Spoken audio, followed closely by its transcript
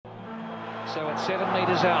So at 7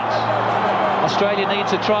 metres out, Australia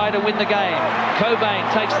needs a try to win the game. Cobain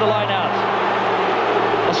takes the line out.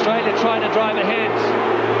 Australia trying to drive ahead.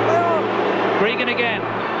 Gregan again,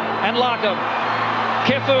 and Larkham.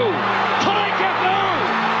 Kefu. Try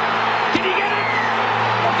Kefu! Did he get it?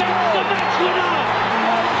 That's the match winner!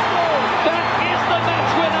 That is the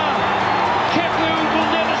match winner! Kefu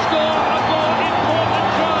will never score a more important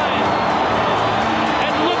try.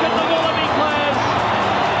 And look at the Wallaby players.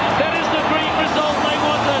 That is the great result they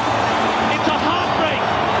wanted. It's a heartbreak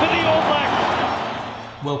for the All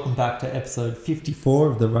Blacks. Welcome back to episode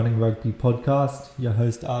 54 of the Running Rugby podcast. Your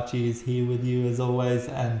host Archie is here with you as always,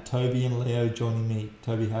 and Toby and Leo joining me.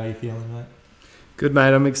 Toby, how are you feeling, mate? Good,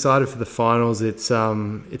 mate. I'm excited for the finals. It's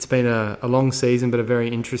been a long season, but a very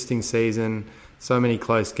interesting season. So many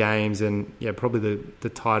close games, and probably the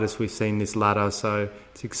tightest we've seen this ladder. So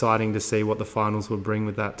it's exciting to see what the finals will bring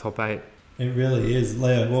with that top 8. It really is.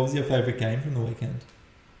 Leo, what was your favourite game from the weekend?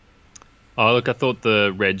 Oh, look, I thought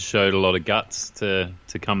the Reds showed a lot of guts to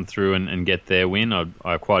come through and get their win.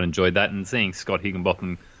 I quite enjoyed that, and seeing Scott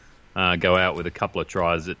Higginbotham go out with a couple of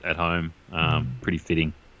tries at home, pretty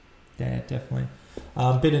fitting. Yeah, definitely.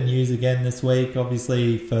 Bit of news again this week,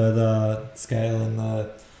 obviously further scale in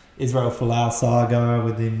the Israel Folau saga,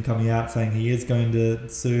 with him coming out saying he is going to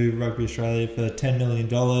sue Rugby Australia for $10 million,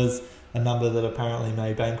 a number that apparently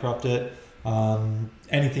may bankrupt it.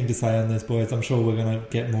 Anything to say on this, boys? I'm sure we're going to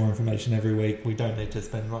get more information every week. We don't need to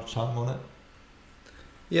spend much time on it.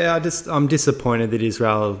 Yeah, I'm disappointed that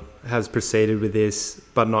Israel has proceeded with this,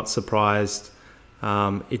 but not surprised.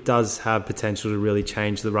 It does have potential to really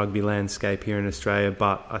change the rugby landscape here in Australia,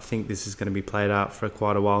 but I think this is going to be played out for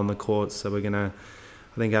quite a while in the courts, so we're going to,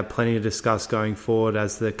 I think, have plenty to discuss going forward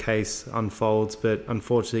as the case unfolds, but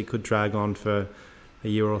unfortunately it could drag on for a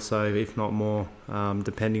year or so, if not more,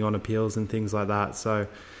 depending on appeals and things like that. So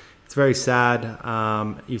it's very sad.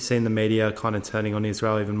 You've seen the media kind of turning on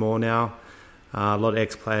Israel even more now. A lot of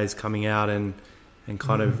ex-players coming out and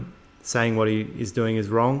kind of saying what he is doing is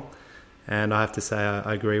wrong. And I have to say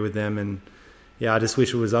I agree with them. And I just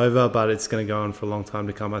wish it was over, but it's going to go on for a long time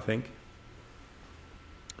to come, I think.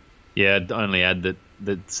 Yeah, I'd only add that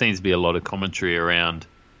there seems to be a lot of commentary around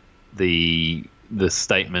the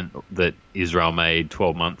statement that Israel made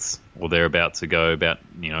 12 months or thereabouts ago about,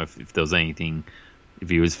 if there was anything, if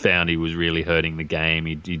he was found he was really hurting the game,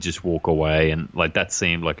 he'd just walk away. And like that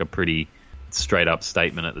seemed like a pretty straight up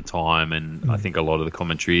statement at the time. And I think a lot of the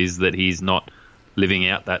commentary is that he's not living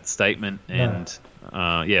out that statement. And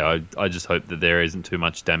I just hope that there isn't too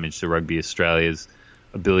much damage to Rugby Australia's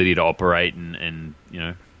ability to operate and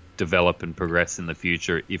develop and progress in the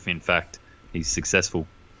future if in fact he's successful.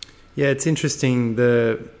 Yeah, it's interesting.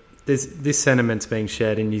 This sentiment's being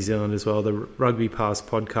shared in New Zealand as well. The Rugby Pass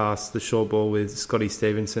podcast, the short ball with Scotty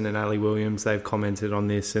Stevenson and Ali Williams, they've commented on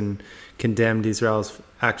this and condemned Israel's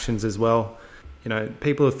actions as well.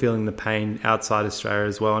 People are feeling the pain outside Australia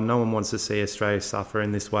as well, and no one wants to see Australia suffer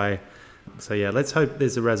in this way. So let's hope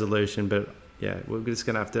there's a resolution. But we're just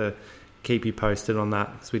going to have to keep you posted on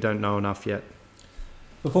that because we don't know enough yet.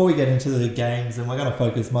 Before we get into the games, and we're going to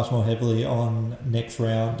focus much more heavily on next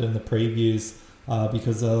round and the previews,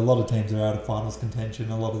 because a lot of teams are out of finals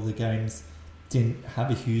contention. A lot of the games didn't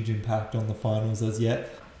have a huge impact on the finals as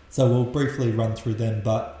yet. So we'll briefly run through them,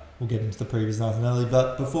 but we'll get into the previews nice and early.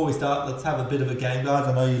 But before we start, let's have a bit of a game, guys.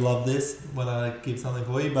 I know you love this when I give something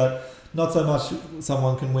for you, but not so much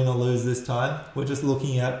someone can win or lose this time. We're just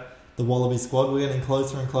looking at the Wallaby squad. We're getting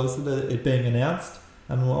closer and closer to it being announced.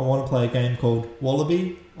 And I want to play a game called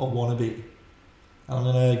Wallaby or Wannabe. I'm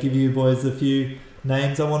going to give you boys a few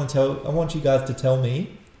names. I want you guys to tell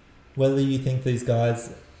me whether you think these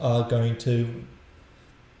guys are going to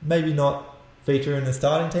maybe not feature in the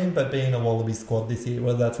starting team, but be in a Wallaby squad this year,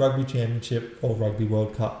 whether that's Rugby Championship or Rugby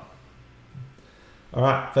World Cup. All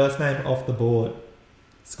right, first name off the board,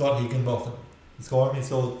 Scott Higginbotham. He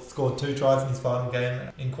scored 2 tries in his final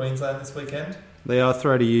game in Queensland this weekend. Leo, I'll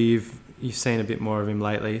throw to you. You've seen a bit more of him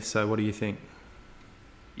lately, so what do you think?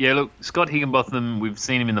 Yeah, look, Scott Higginbotham, we've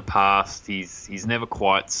seen him in the past. He's never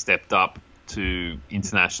quite stepped up to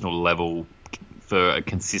international level for a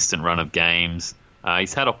consistent run of games.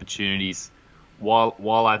 He's had opportunities.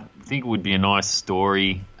 While I think it would be a nice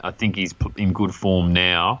story, I think he's in good form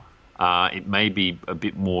now. It may be a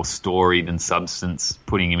bit more story than substance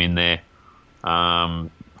putting him in there.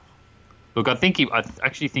 Look, I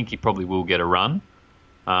actually think he probably will get a run.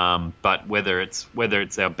 But whether it's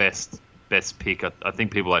our best pick, I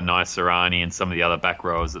think people like Naisarani and some of the other back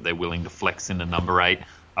rowers that they're willing to flex into number 8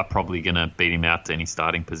 are probably going to beat him out to any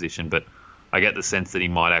starting position. But I get the sense that he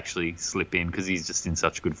might actually slip in because he's just in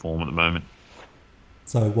such good form at the moment.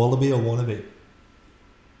 So Wallaby or Wannabe?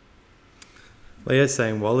 Leah's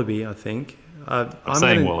saying Wallaby, I think. I'm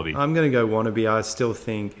saying Wallaby. I'm going to go Wannabe. I still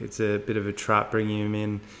think it's a bit of a trap bringing him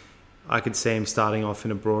in. I could see him starting off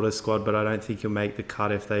in a broader squad, but I don't think he'll make the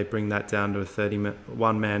cut if they bring that down to a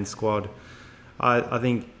 31-man squad. I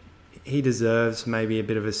think he deserves maybe a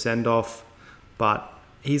bit of a send-off, but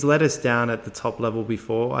he's let us down at the top level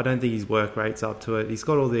before. I don't think his work rate's up to it. He's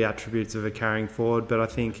got all the attributes of a carrying forward, but I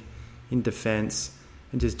think in defence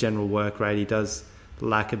and just general work rate, he does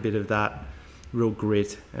lack a bit of that real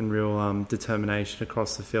grit and real determination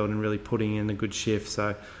across the field and really putting in a good shift.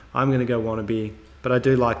 So I'm going to go Wannabe, but I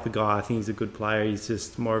do like the guy. I think he's a good player. He's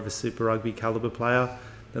just more of a Super Rugby calibre player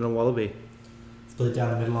than a Wallaby. Split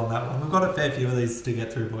down the middle on that one. We've got a fair few of these to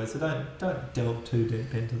get through, boys, so don't delve too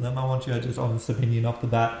deep into them. I want your just honest opinion off the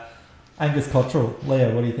bat. Angus Cottrell,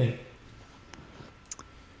 Leo, what do you think?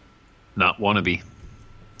 Nah, Wannabe.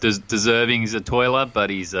 Deserving is a toiler, but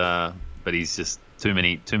he's just too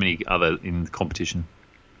many other in the competition.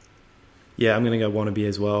 Yeah, I'm going to go Wannabe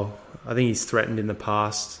as well. I think he's threatened in the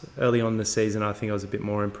past. Early on in the season, I think I was a bit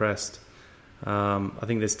more impressed. I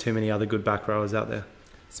think there's too many other good back rowers out there.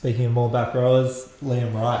 Speaking of more back rowers,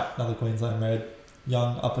 Liam Wright, another Queensland Red,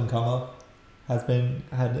 young up-and-comer,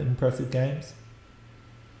 had impressive games.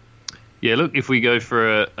 Yeah, look, if we go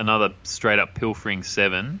for another straight-up pilfering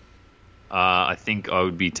 7, I think I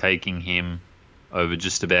would be taking him over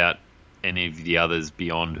just about any of the others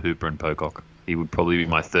beyond Hooper and Pocock. He would probably be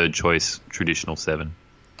my third choice traditional 7.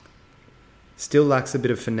 Still lacks a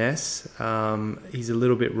bit of finesse. He's a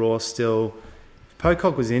little bit raw still. If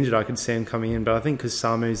Pocock was injured, I could see him coming in, but I think because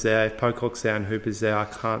Samu's there, if Pocock's there and Hooper's there, I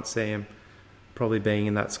can't see him probably being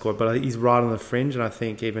in that squad. But he's right on the fringe, and I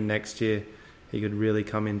think even next year he could really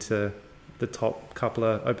come into the top couple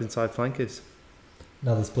of open side flankers.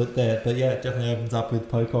 Another split there, but yeah, it definitely opens up with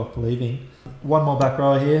Pocock leaving. One more back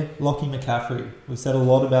row here, Lockie McCaffrey. We've said a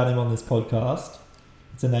lot about him on this podcast.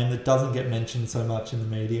 It's a name that doesn't get mentioned so much in the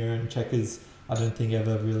media, and Checkers, I don't think,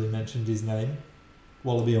 ever really mentioned his name.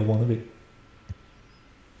 Wallaby or Wannabe?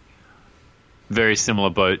 Very similar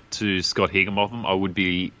boat to Scott Higginbotham. I would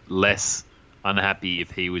be less unhappy if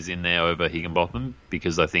he was in there over Higginbotham,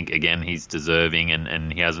 because I think, again, he's deserving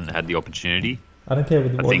and he hasn't had the opportunity. I don't care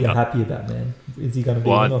what you're happy about, man. Is he going to be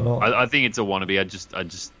in or not? I think it's a Wannabe. I just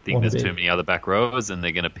think Wannabe. There's too many other back rowers, and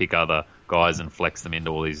they're going to pick other guys and flex them into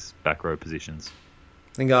all these back row positions.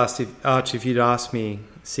 I think Arch, if you'd asked me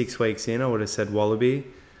 6 weeks in, I would have said Wallaby.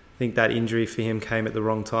 I think that injury for him came at the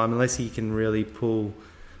wrong time. Unless he can really pull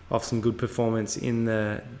off some good performance in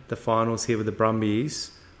the finals here with the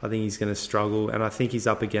Brumbies, I think he's going to struggle. And I think he's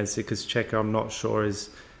up against it because Checker, I'm not sure, is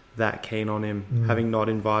that keen on him, having not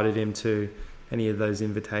invited him to any of those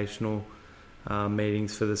invitational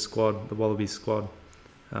meetings for the squad, the Wallaby squad.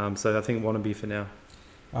 So I think Wannabe for now.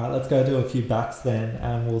 All right, let's go do a few backs then,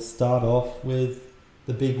 and we'll start off with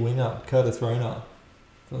the big winger, Curtis Rona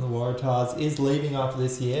from the Waratahs. Is leaving after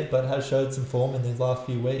this year, but has showed some form in these last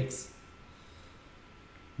few weeks.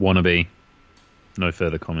 Wannabe. No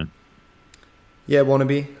further comment. Yeah,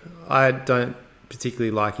 Wannabe. I don't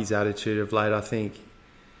particularly like his attitude of late. I think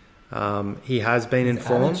he has been in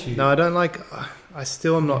form. Attitude. No, I don't like. I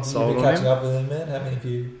still am not sold You've been on catching him. up with him, man. How many of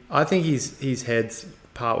you? I think his head's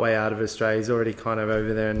part way out of Australia. He's already kind of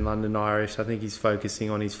over there in London Irish. I think he's focusing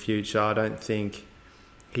on his future. I don't think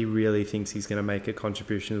he really thinks he's going to make a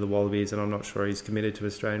contribution to the Wallabies, and I'm not sure he's committed to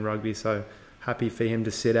Australian rugby. So happy for him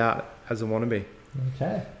to sit out as a Wannabe.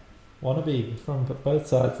 Okay. Wannabe from both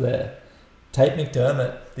sides there. Tate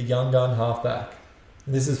McDermott, the young gun halfback.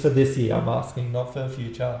 And this is for this year, I'm asking, not for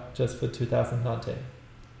future, just for 2019.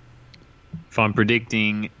 If I'm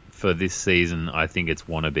predicting for this season, I think it's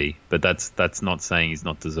Wannabe. But that's not saying he's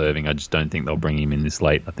not deserving. I just don't think they'll bring him in this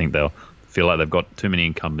late. I think they'll feel like they've got too many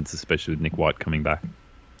incumbents, especially with Nick White coming back.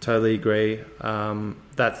 Totally agree.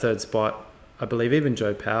 That third spot, I believe even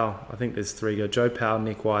Joe Powell. I think there's 3 go. Joe Powell,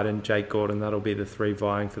 Nick White and Jake Gordon. That'll be the 3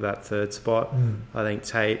 vying for that third spot. I think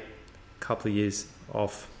Tate, a couple of years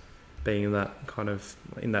off being in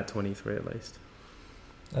that 23 at least.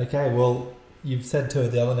 Okay, well, you've said 2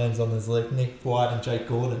 of the other names on this list, Nick White and Jake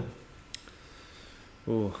Gordon.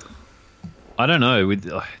 Ooh. I don't know.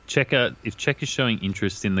 With Checker, if Checker's showing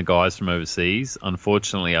interest in the guys from overseas,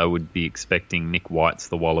 unfortunately, I would be expecting Nick White's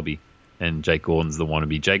the Wallaby and Jake Gordon's the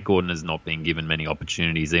Wannabe. Jake Gordon has not been given many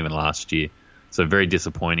opportunities, even last year. So very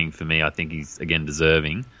disappointing for me. I think he's, again,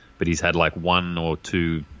 deserving, but he's had like 1 or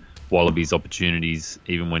 2 Wallabies opportunities,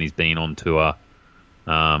 even when he's been on tour.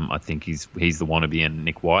 I think he's the Wannabe and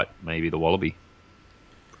Nick White, maybe the Wallaby.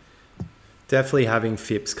 Definitely having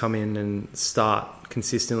Phipps come in and start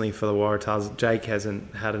consistently for the Waratahs. Jake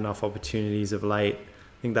hasn't had enough opportunities of late.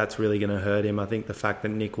 think that's really going to hurt him. I think the fact that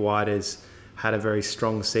Nick White has had a very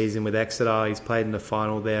strong season with Exeter, he's played in the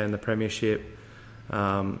final there in the Premiership.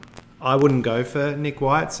 I wouldn't go for Nick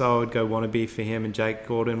White, so I would go Wannabe for him and Jake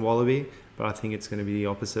Gordon Wallaby, but I think it's going to be the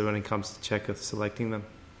opposite when it comes to Cheika selecting them.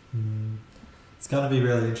 It's going to be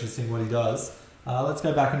really interesting what he does. Let's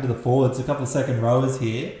go back into the forwards. A couple of second rowers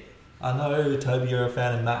here. I know, Toby, you're a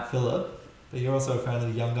fan of Matt Phillip, but you're also a fan of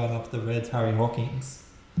the young gun up the Reds, Harry Hawkins.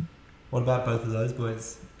 What about both of those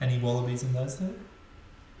boys? Any Wallabies in those two?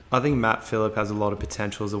 I think Matt Phillip has a lot of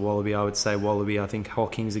potential as a Wallaby. I would say Wallaby. I think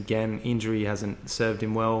Hawkins, again, injury hasn't served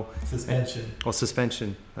him well.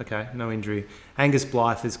 Suspension. Okay, no injury. Angus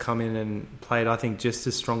Blythe has come in and played, I think, just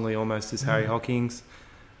as strongly almost as Harry Hawkins.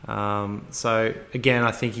 So, again,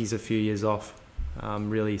 I think he's a few years off,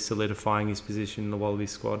 really solidifying his position in the Wallaby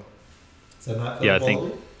squad. So Matt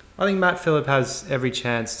Phillip, I think Matt Phillip has every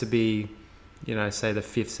chance to be, say the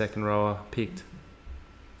 5th second rower picked.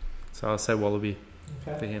 So I'll say Wallaby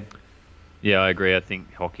for him. Yeah, I agree. I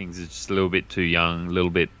think Hawkins is just a little bit too young, a little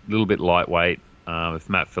bit lightweight. If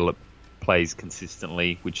Matt Phillip plays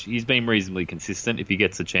consistently, which he's been reasonably consistent, if he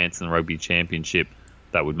gets a chance in the Rugby Championship,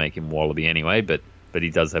 that would make him Wallaby anyway. But he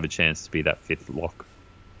does have a chance to be that 5th lock.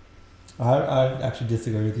 I actually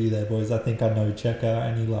disagree with you there, boys. I think I know Cheika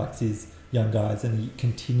and he likes his young guys and he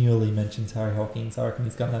continually mentions Harry Hawkins. I reckon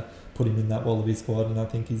he's going to put him in that Wallaby squad, and I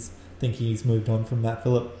think he's moved on from Matt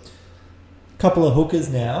Phillip. Couple of hookers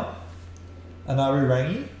now. Anaru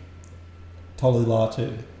Rangi, Tolu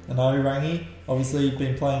Latu. Anaru Rangi, obviously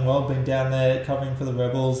been playing well, been down there covering for the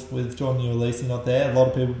Rebels with Jordan Uelese not there. A lot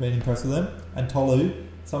of people have been impressed with him. And Tolu,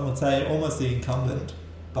 some would say almost the incumbent,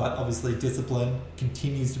 but obviously discipline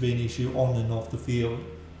continues to be an issue on and off the field.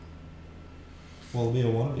 Wallaby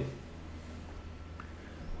or Wannabe?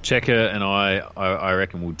 Cheika and I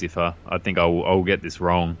reckon will differ. I think I'll get this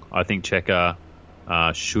wrong. I think Cheika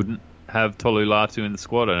shouldn't have Tolu Latu in the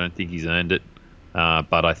squad. I don't think he's earned it,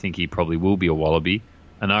 but I think he probably will be a Wallaby.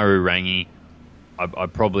 Anaru Rangi, I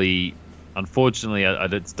probably, unfortunately, I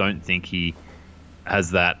just don't think he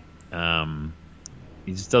has that.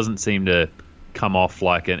 He just doesn't seem to come off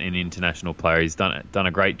like an international player. He's done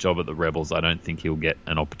a great job at the Rebels. I don't think he'll get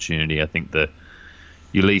an opportunity. I think the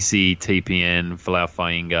Uelese, TPN, Folau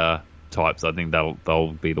Fainga types, I think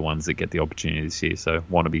they'll be the ones that get the opportunity this year. So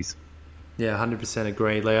Wannabes. Yeah, 100%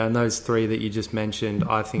 agree, Leo. And those 3 that you just mentioned,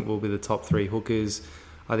 I think will be the top 3 hookers.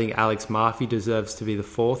 I think Alex Murphy deserves to be the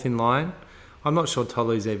 4th in line. I'm not sure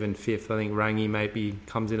Tolu's even 5th. I think Rangi maybe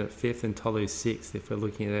comes in at 5th and Tolu's 6th if we're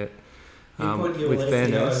looking at it. With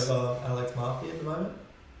fairness, over Alex Murphy at the moment?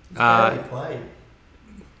 He's barely played.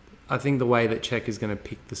 I think the way that Cheika is going to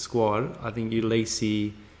pick the squad, I think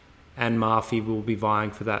Uelese and Murphy will be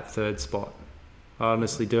vying for that 3rd spot. I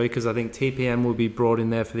honestly do, because I think TPM will be brought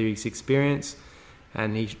in there for his experience,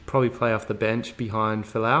 and he should probably play off the bench behind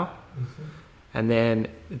Folau. Mm-hmm. And then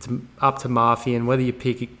it's up to Murphy, and whether you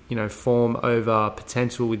pick form over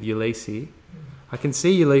potential with Uelese. I can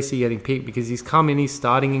see Uelese getting picked because he's come in, he's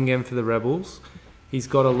starting again for the Rebels. He's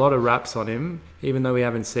got a lot of raps on him, even though we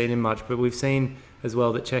haven't seen him much. But we've seen as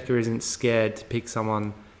well that Cheika isn't scared to pick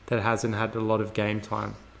someone that hasn't had a lot of game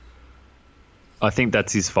time. I think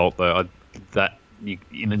that's his fault, though.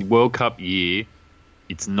 In a World Cup year,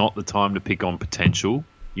 it's not the time to pick on potential.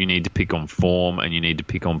 You need to pick on form, and you need to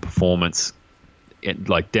pick on performance,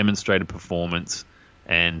 like demonstrated performance.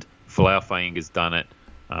 And Folau Fainga's done it.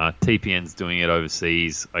 TPN's doing it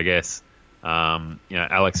overseas, I guess.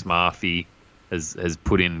 Alex Murphy has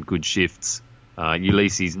put in good shifts.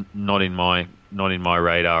 Ulese's not in my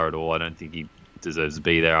radar at all. I don't think he deserves to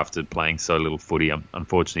be there after playing so little footy.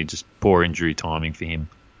 Unfortunately, just poor injury timing for him.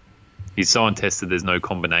 He's so untested. There's no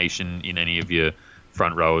combination in any of your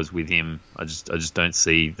front rowers with him. I just don't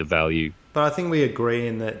see the value. But I think we agree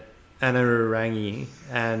in that Anaru Rangi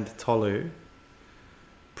and Tolu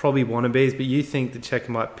probably wannabes, but you think that Cheika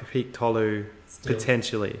might pick Tolu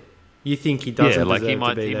potentially. You think he doesn't deserve he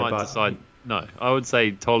might, to be he there, might but decide. No, I would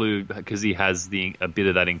say Tolu, because he has a bit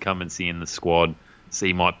of that incumbency in the squad, so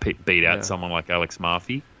he might beat out someone like Alex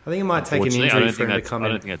Murphy. I think it might take an injury for him to come in.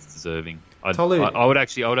 I don't think that's deserving. I would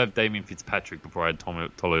have Damien Fitzpatrick before I had Tolu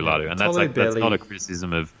Latu, and that's not a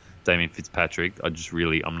criticism of Damien Fitzpatrick.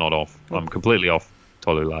 I'm not off. I'm completely off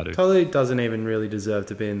Tolu Latu. Tolu doesn't even really deserve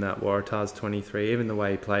to be in that Waratahs 23, even the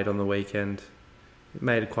way he played on the weekend. He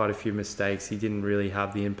made quite a few mistakes. He didn't really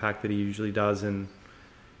have the impact that he usually does, and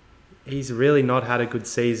he's really not had a good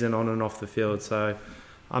season on and off the field. So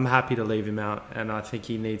I'm happy to leave him out, and I think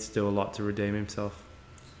he needs to do a lot to redeem himself.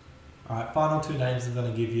 All right, final 2 names I'm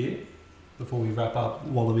going to give you before we wrap up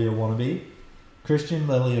Wallaby or Wannabe. Christian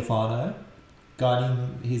Lealiifano,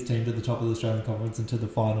 guiding his team to the top of the Australian Conference and to the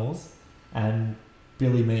finals, and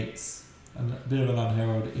Billy Meeks, a bit of an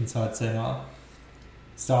unheralded inside centre,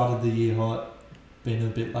 started the year hot, been a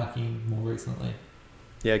bit lacking more recently.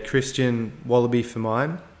 Yeah, Christian Wallaby for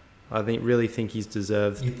mine. I really think he's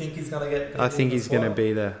deserved. You think he's going to get... I think he's going to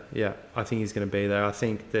be there. Yeah, I think he's going to be there. I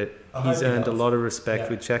think that he's earned a lot of respect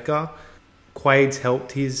with Cheika. Quade's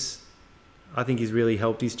helped I think he's really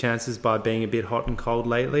helped his chances by being a bit hot and cold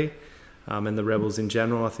lately. And the Rebels in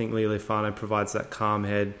general, I think Leali'ifano provides that calm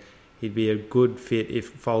head. He'd be a good fit if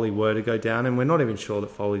Foley were to go down, and we're not even sure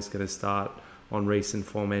that Foley's going to start on recent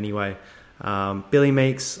form anyway. Billy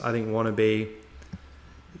Meeks, I think, wannabe,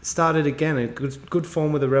 started again a good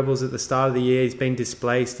form with the Rebels at the start of the year. He's been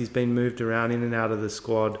displaced. He's been moved around in and out of the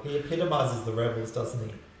squad. He epitomises the Rebels, doesn't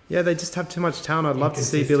he? Yeah, they just have too much talent. I'd love to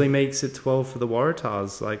see Billy Meeks at 12 for the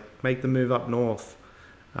Waratahs. Like, make the move up north.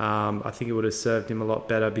 I think it would have served him a lot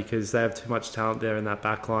better because they have too much talent there in that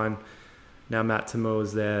back line. Now Matt Tamur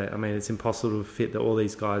is there. I mean, it's impossible to fit all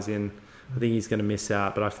these guys in. I think he's going to miss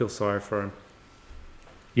out, but I feel sorry for him.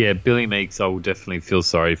 Yeah, Billy Meeks, I will definitely feel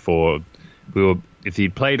sorry for. If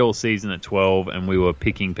he'd played all season at 12 and we were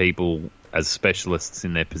picking people as specialists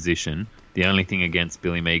in their position, the only thing against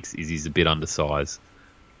Billy Meeks is he's a bit undersized.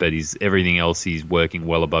 But everything else, he's working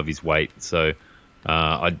well above his weight. So,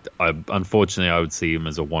 unfortunately, I would see him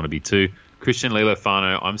as a wannabe too. Christian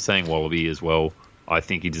Leali'ifano, I'm saying wallaby as well. I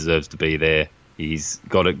think he deserves to be there. He's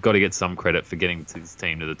got to get some credit for getting his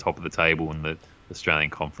team to the top of the table in the Australian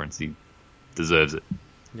Conference. He deserves it.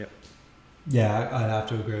 Yeah, I'd have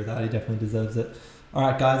to agree with that. He definitely deserves it. All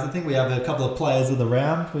right, guys, I think we have a couple of players of the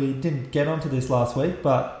round. We didn't get onto this last week,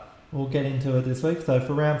 but we'll get into it this week. So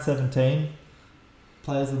for round 17,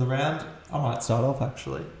 players of the round, I might start off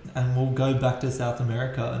actually, and we'll go back to South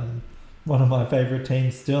America and one of my favourite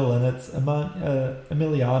teams still, and it's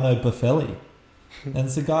Emiliano Boffelli. And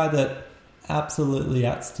it's a guy that absolutely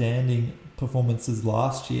outstanding performances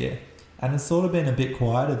last year, and has sort of been a bit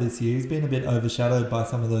quieter this year. He's been a bit overshadowed by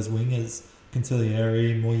some of those wingers,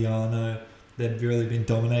 Consigliere, Moyano. They've really been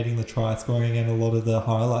dominating the try scoring and a lot of the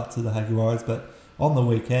highlights of the Jaguares. But on the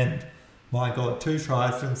weekend, my God, 2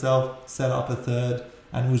 tries to himself, set up a third,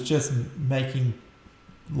 and was just making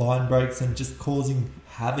line breaks and just causing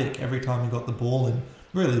havoc every time he got the ball, and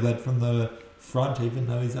really led from the front, even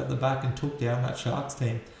though he's at the back, and took down that Sharks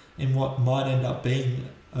team in what might end up being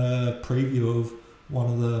a preview of one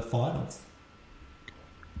of the finals.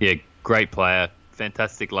 Yeah, great player.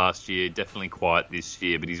 Fantastic last year. Definitely quiet this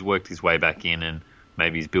year, but he's worked his way back in, and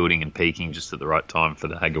maybe he's building and peaking just at the right time for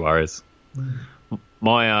the Jaguares.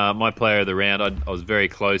 My player of the round, I was very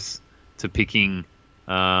close to picking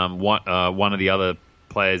one of the other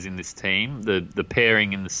players in this team. The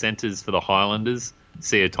pairing in the centres for the Highlanders,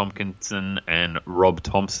 Sia Tompkinson and Rob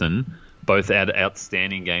Thompson, both had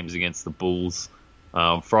outstanding games against the Bulls.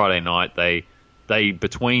 Friday night, they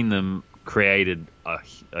between them created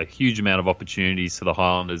a huge amount of opportunities for the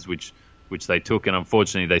Highlanders, which they took, and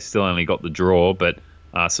unfortunately they still only got the draw, but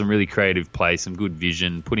some really creative play, some good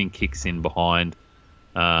vision, putting kicks in behind,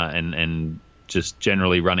 and just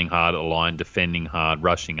generally running hard at the line, defending hard,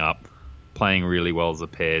 rushing up, playing really well as a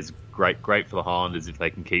pair. Great for the Highlanders if they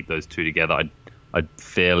can keep those two together. I'm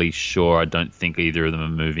fairly sure I don't think either of them are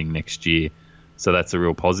moving next year. So that's a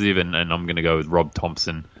real positive, and I'm going to go with Rob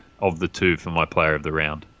Thompson of the two for my player of the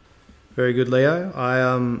round. Very good, Leo.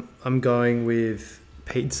 I'm going with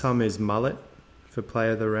Pete Summers' mullet for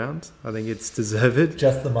player of the round. I think it's deserved.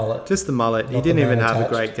 Just the mullet. Just the mullet. He didn't even have a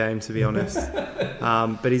great game, to be honest.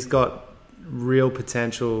 But he's got real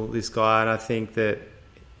potential, this guy, and I think that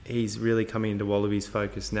he's really coming into Wallabies'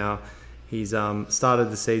 focus now. He's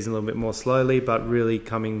started the season a little bit more slowly, but really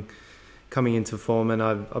coming into form, and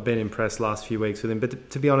I've been impressed last few weeks with him. But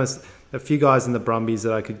to be honest, a few guys in the Brumbies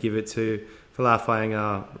that I could give it to,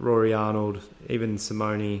 Falafanga, Rory Arnold, even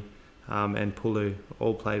Simone and Pulu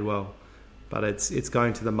all played well. But it's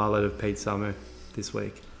going to the mullet of Pete Summer this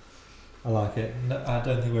week. I like it. No, I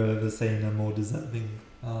don't think we've ever seen a more deserving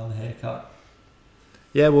haircut.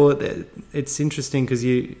 Yeah, well, it's interesting because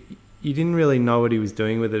you didn't really know what he was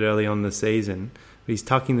doing with it early on in the season. But he's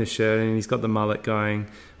tucking the shirt and he's got the mullet going.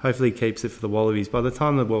 Hopefully he keeps it for the Wallabies. By the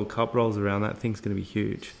time the World Cup rolls around, that thing's going to be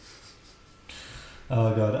huge.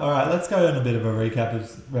 Oh, God. All right, let's go on a bit of a recap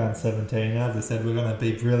of round 17. As I said, we're going to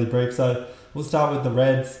be really brief. So we'll start with the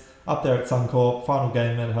Reds up there at Suncorp. Final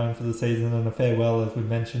game at home for the season and a farewell, as we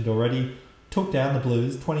mentioned already. Took down the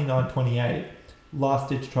Blues 29-28.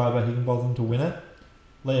 Last-ditch try by Higginbotham to win it.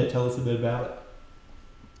 Leo, tell us a bit about it.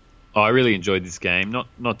 I really enjoyed this game,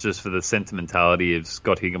 not just for the sentimentality of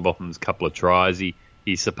Scott Higginbotham's couple of tries. He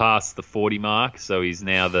he surpassed the 40 mark, so he's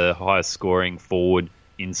now the highest scoring forward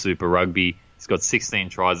in Super Rugby. He's got 16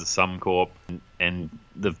 tries at Suncorp, and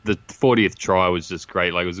the 40th try was just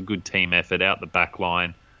great. Like, it was a good team effort out the back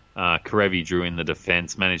line. Karevi drew in the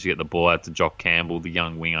defence, managed to get the ball out to Jock Campbell, the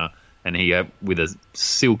young winger, and he, with a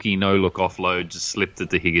silky no-look offload, just slipped it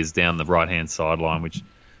to Higgins down the right-hand sideline, which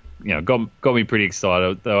got me pretty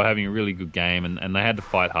excited. They were having a really good game, and they had to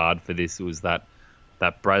fight hard for this. It was that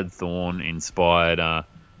Brad Thorn inspired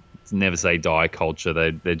never say die culture.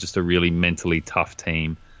 They're just a really mentally tough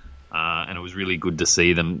team, and it was really good to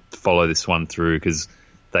see them follow this one through, because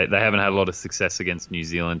they haven't had a lot of success against New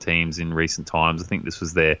Zealand teams in recent times. I think this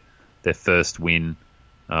was their first win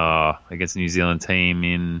against a New Zealand team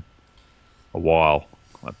in a while.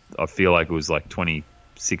 I feel like it was like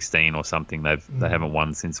 2016 or something. They haven't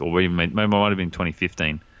won since, or even maybe it might have been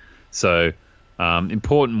 2015. So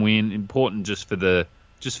important win, important just for the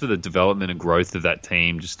development and growth of that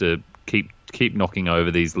team, just to keep knocking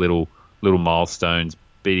over these little milestones,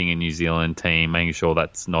 beating a New Zealand team, making sure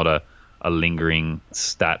that's not a lingering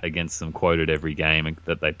stat against them quoted every game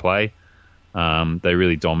that they play. They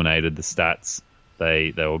really dominated the stats.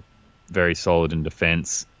 They were very solid in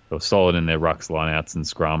defence. They were solid in their rucks, lineouts and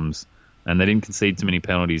scrums, and they didn't concede too many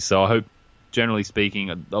penalties. So I hope, generally speaking,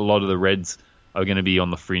 a lot of the Reds are going to be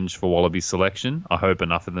on the fringe for Wallaby selection. I hope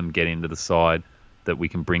enough of them get into the side that we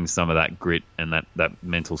can bring some of that grit and that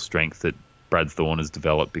mental strength that Brad Thorn has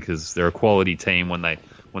developed, because they're a quality team when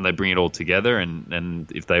they bring it all together,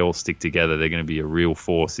 and if they all stick together, they're going to be a real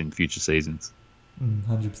force in future seasons.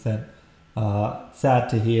 100%. Sad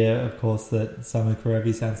to hear, of course, that Samu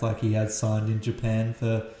Kerevi sounds like he has signed in Japan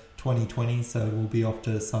for 2020, so we'll be off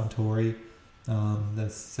to Suntory.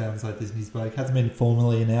 That sounds like this news break hasn't been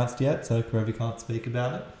formally announced yet, so Kerevi can't speak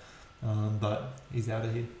about it. But he's out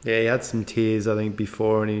of here. Yeah, he had some tears, I think,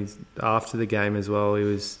 before and after the game as well. He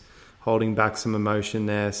was holding back some emotion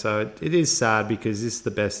there. So it is sad, because this is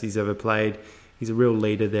the best he's ever played. He's a real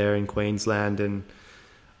leader there in Queensland, and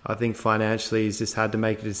I think financially he's just had to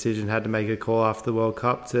make a decision, had to make a call after the World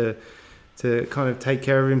Cup to kind of take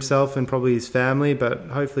care of himself and probably his family. But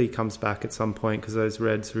hopefully he comes back at some point, because those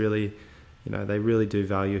Reds really, they really do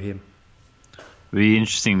value him. It'll be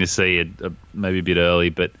interesting to see, maybe a bit early,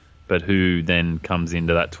 but who then comes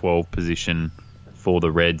into that 12 position for the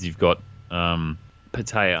Reds. You've got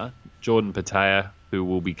Jordan Patea, who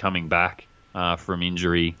will be coming back from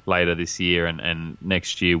injury later this year, and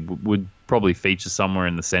next year would probably feature somewhere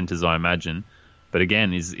in the centres, I imagine. But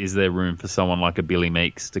again, is there room for someone like a Billy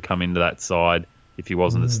Meeks to come into that side if he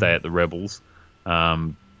wasn't to stay at the Rebels,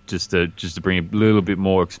 just to bring a little bit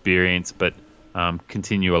more experience, but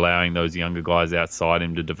continue allowing those younger guys outside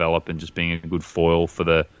him to develop, and just being a good foil for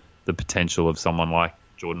the potential of someone like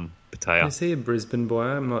Jordan Patea. Is he a Brisbane boy?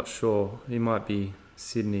 I'm not sure. He might be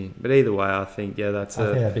Sydney. But either way, I think,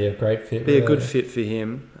 that'd be a great fit. Be a good fit for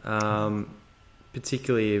him,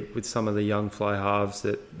 particularly with some of the young fly halves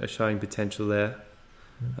that are showing potential there.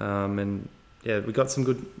 And yeah, we've got some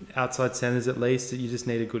good outside centres at least. You just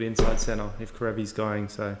need a good inside centre if Kerevi's going.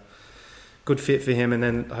 So good fit for him, and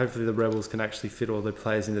then hopefully the Rebels can actually fit all their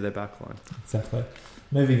players into their backline. Exactly.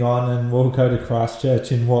 Moving on, and we'll go to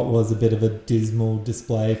Christchurch in what was a bit of a dismal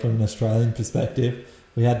display from an Australian perspective.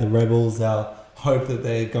 We had the Rebels, our hope that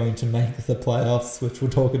they're going to make the playoffs, which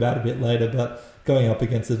we'll talk about a bit later, but going up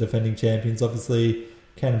against the defending champions, obviously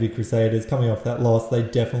Canterbury Crusaders, coming off that loss, they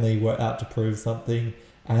definitely were out to prove something,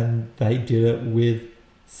 and they did it with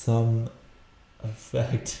some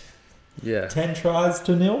effect. Yeah. 10 tries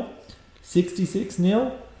to 0,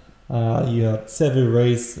 66-0. You got Sevu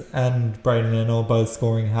Reece and Braden Ennell both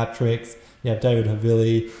scoring hat-tricks. You have David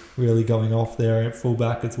Havili really going off there at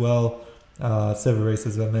fullback as well. Sevu Reece,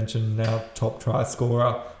 as I mentioned, now top try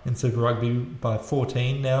scorer in Super Rugby by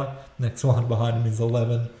 14 now. Next one behind him is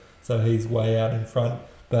 11, so he's way out in front.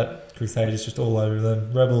 But Crusaders just all over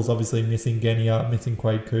them. Rebels obviously missing Genia, missing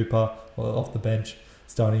Quade Cooper off the bench,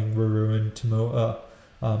 starting Ruru and Tamua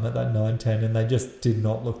at that 9-10, and they just did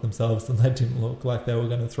not look themselves, and they didn't look like they were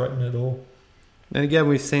going to threaten at all. And again,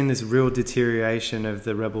 we've seen this real deterioration of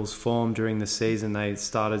the Rebels' form during the season. They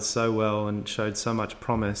started so well and showed so much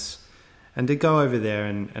promise, and to go over there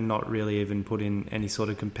and not really even put in any sort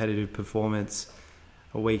of competitive performance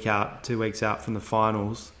a week out, 2 weeks out from the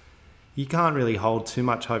finals, you can't really hold too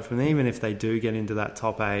much hope from them. Even if they do get into that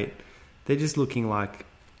top 8, they're just looking like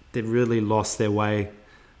they've really lost their way,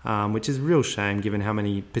 which is a real shame given how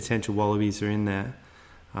many potential Wallabies are in there.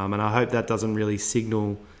 And I hope that doesn't really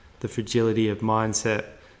signal the fragility of mindset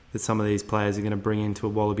that some of these players are going to bring into a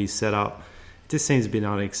Wallabies setup. It just seems a bit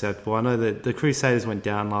unacceptable. I know that the Crusaders went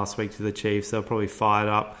down last week to the Chiefs. They were probably fired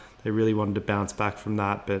up. they really wanted to bounce back from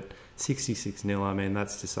that. But 66-0, I mean,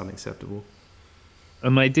 that's just unacceptable.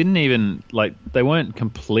 And they didn't even, they weren't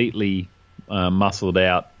completely muscled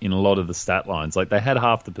out in a lot of the stat lines. Like, they had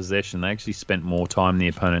half the possession. They actually spent more time in the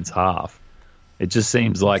opponent's half. It just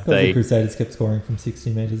seems like the Crusaders kept scoring from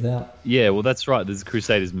 60 metres out. Yeah, well, that's right. The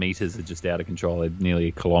Crusaders' meters are just out of control. They're nearly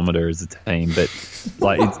a kilometre as a team. But,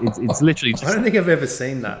 it's literally just... I don't think I've ever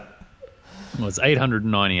seen that. Well, it's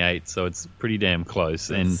 898, so it's pretty damn close.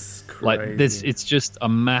 That's and it's just a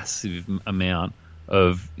massive amount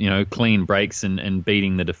of clean breaks and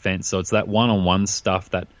beating the defense. So it's that one-on-one stuff,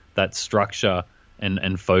 that structure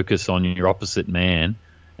and focus on your opposite man,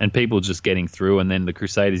 and people just getting through. And then the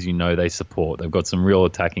Crusaders, they support. They've got some real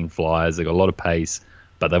attacking flyers. They've got a lot of pace,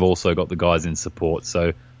 but they've also got the guys in support.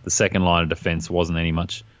 So the second line of defense wasn't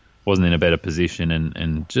in a better position,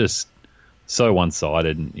 and just so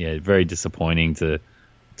one-sided. And yeah, very disappointing to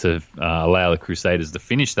allow the Crusaders to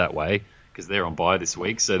finish that way, because they're on bye this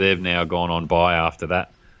week, so they've now gone on bye after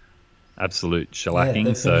that absolute shellacking.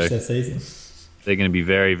 They've finished their season. They're going to be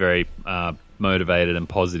very, very motivated and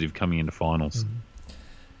positive coming into finals.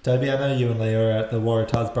 Toby, I know you and Leo are at the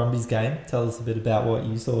Waratahs Brumbies game. Tell us a bit about what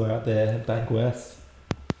you saw out there at Bankwest.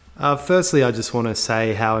 Firstly, I just want to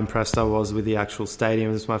say how impressed I was with the actual stadium.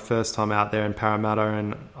 It was my first time out there in Parramatta,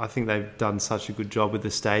 and I think they've done such a good job with the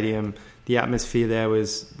stadium. The atmosphere there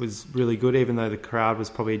was really good, even though the crowd was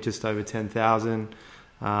probably just over 10,000.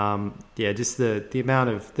 Just the amount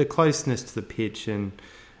of the closeness to the pitch, and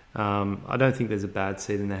I don't think there's a bad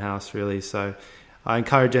seat in the house, really. So I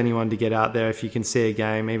encourage anyone to get out there if you can see a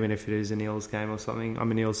game, even if it is an Eels game or something.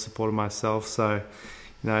 I'm an Eels supporter myself, so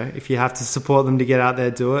if you have to support them to get out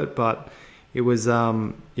there, do it. But it was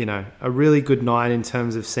a really good night in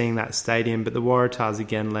terms of seeing that stadium. But the Waratahs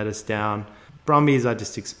again let us down. Brumbies, I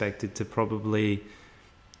just expected to probably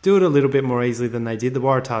do it a little bit more easily than they did. The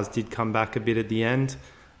Waratahs did come back a bit at the end,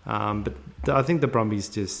 but I think the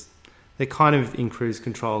Brumbies they're kind of in cruise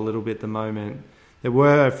control a little bit at the moment. There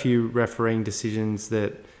were a few refereeing decisions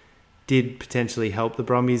that did potentially help the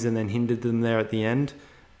Brumbies and then hindered them there at the end.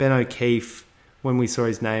 Ben O'Keefe, when we saw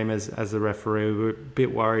his name as the referee, we were a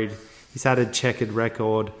bit worried. He's had a checkered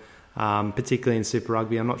record, particularly in Super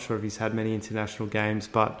Rugby. I'm not sure if he's had many international games,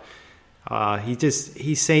 but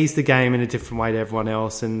he sees the game in a different way to everyone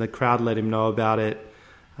else, and the crowd let him know about it.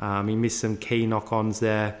 He missed some key knock-ons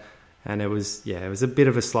there, and it was a bit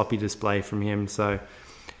of a sloppy display from him. So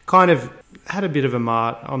kind of had a bit of a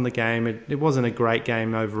mark on the game. It wasn't a great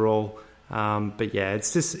game overall, but yeah,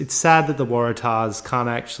 it's sad that the Waratahs can't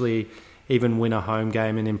actually even win a home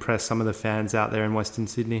game and impress some of the fans out there in Western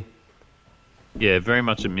Sydney. Yeah, very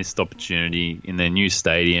much a missed opportunity in their new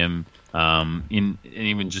stadium. And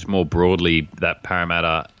even just more broadly, that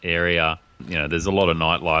Parramatta area, there's a lot of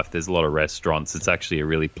nightlife, there's a lot of restaurants. It's actually a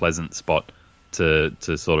really pleasant spot to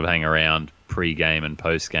sort of hang around pre-game and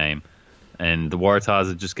post-game. And the Waratahs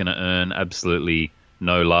are just going to earn absolutely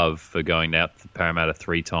no love for going out to Parramatta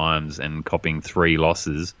 3 times and copping 3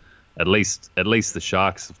 losses. At least the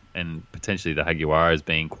Sharks and potentially the Jaguares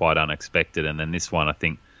being quite unexpected. And then this one, I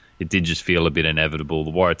think it did just feel a bit inevitable.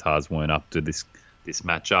 The Waratahs weren't up to this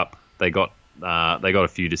matchup. They got a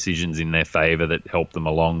few decisions in their favour that helped them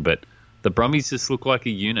along, but the Brumbies just look like a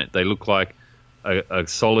unit. They look like a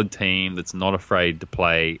solid team that's not afraid to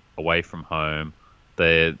play away from home.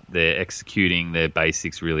 They're executing their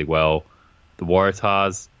basics really well. The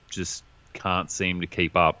Waratahs just can't seem to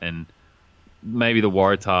keep up, and maybe the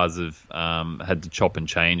Waratahs have had to chop and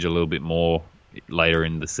change a little bit more later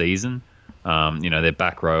in the season. Their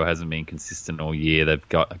back row hasn't been consistent all year. They've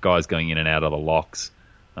got guys going in and out of the locks.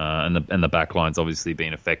 And the back line's obviously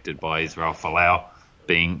been affected by Israel Folau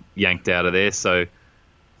being yanked out of there. So,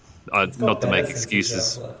 not to make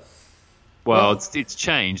excuses. Well, it's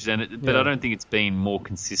changed, but I don't think it's been more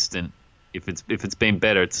consistent. If it's been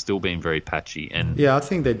better, it's still been very patchy. And yeah, I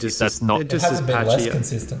think they're just as patchy. Less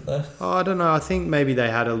consistent though. Oh, I don't know. I think maybe they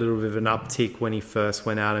had a little bit of an uptick when he first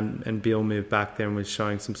went out, and Bill moved back there and was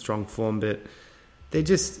showing some strong form. But they're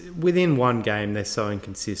just within one game, they're so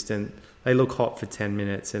inconsistent. They look hot for 10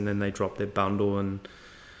 minutes and then they drop their bundle. And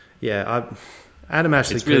yeah, Adam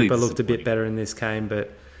Ashley Cooper looked a bit better in this game,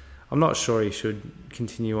 but I'm not sure he should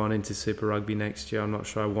continue on into Super Rugby next year. I'm not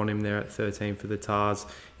sure I want him there at 13 for the Tars.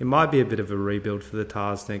 It might be a bit of a rebuild for the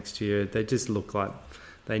Tars next year. They just look like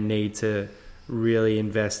they need to really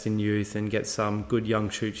invest in youth and get some good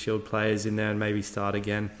young Shute Shield players in there and maybe start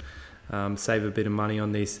again. Save a bit of money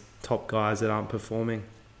on these top guys that aren't performing.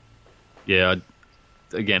 Yeah,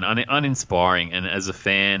 again, uninspiring. And as a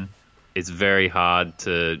fan, it's very hard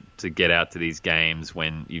to get out to these games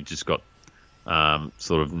when you've just got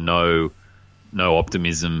sort of no no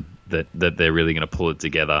optimism that they're really going to pull it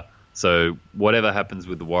together. So whatever happens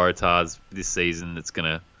with the Waratahs this season, it's going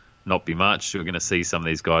to not be much. We're going to see some of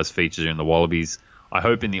these guys feature in the Wallabies. I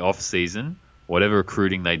hope in the off-season, whatever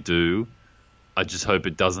recruiting they do, I just hope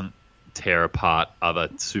it doesn't tear apart other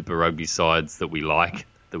Super Rugby sides that we like,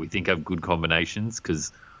 that we think have good combinations,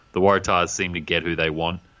 because the Waratahs seem to get who they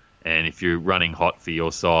want. And if you're running hot for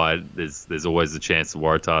your side, there's always a chance the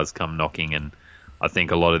Waratahs come knocking. And I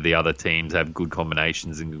think a lot of the other teams have good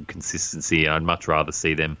combinations and good consistency. And I'd much rather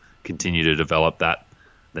see them continue to develop that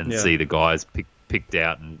than see the guys picked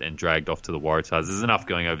out and dragged off to the Waratahs. There's enough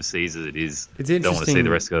going overseas as it is. It's interesting. Don't want to see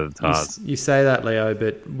the rest go to the Tars. You say that, Leo,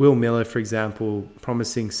 but Will Miller, for example,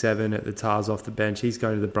 promising 7 at the Tars off the bench. He's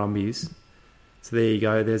going to the Brumbies. So there you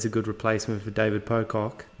go. There's a good replacement for David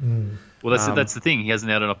Pocock. Well, that's the thing. He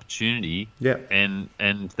hasn't had an opportunity. Yeah. And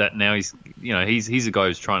that now he's a guy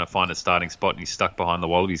who's trying to find a starting spot, and he's stuck behind the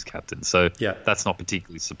Wallabies captain. So that's not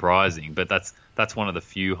particularly surprising. But that's one of the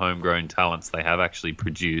few homegrown talents they have actually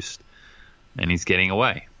produced, and he's getting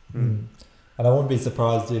away. And I wouldn't be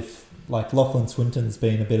surprised if, like, Lachlan Swinton's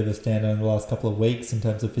been a bit of a standout in the last couple of weeks in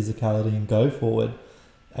terms of physicality and go forward,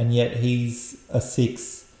 and yet he's a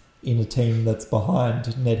 6 in a team that's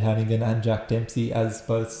behind Ned Hannigan and Jack Dempsey as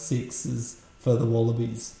both 6s for the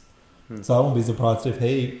Wallabies. So I wouldn't be surprised if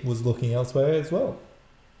he was looking elsewhere as well.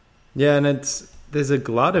 Yeah, and there's a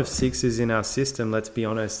glut of 6s in our system, let's be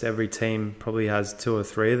honest. Every team probably has 2 or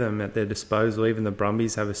 3 of them at their disposal. Even the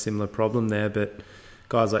Brumbies have a similar problem there, but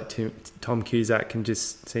guys like Tom Cusack can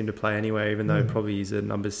just seem to play anywhere, even though probably he's a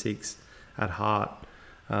number 6 at heart.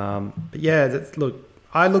 But yeah, look,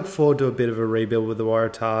 I look forward to a bit of a rebuild with the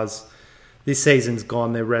Waratahs. This season's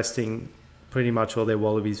gone. They're resting pretty much all their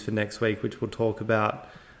Wallabies for next week, which we'll talk about.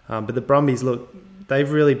 But the Brumbies, look,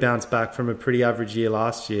 they've really bounced back from a pretty average year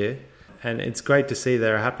last year. And it's great to see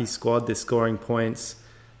they're a happy squad. They're scoring points.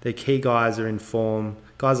 Their key guys are in form.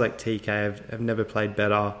 Guys like TK have never played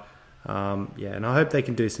better. And I hope they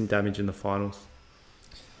can do some damage in the finals.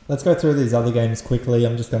 Let's go through these other games quickly.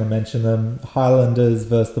 I'm just going to mention them. Highlanders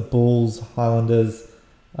versus the Bulls. Highlanders,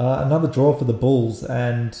 another draw for the Bulls,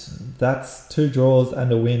 and that's 2 draws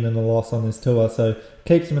and a win and a loss on this tour. So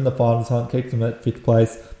keeps them in the finals hunt, keeps them at 5th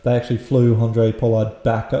place. They actually flew Handré Pollard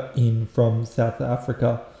back in from South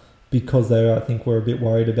Africa because they, I think, were a bit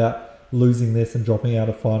worried about losing this and dropping out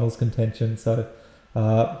of finals contention. So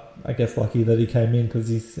I guess lucky that he came in because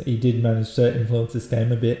he did manage to influence this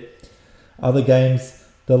game a bit. Other games,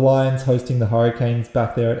 the Lions hosting the Hurricanes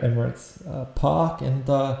back there at Emirates Park, and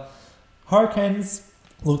the Hurricanes,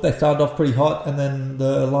 look, they started off pretty hot, and then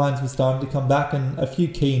the Lions were starting to come back, and a few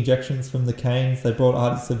key injections from the Canes. They brought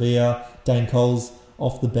Artie Sevilla, Dane Coles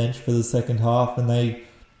off the bench for the second half, and they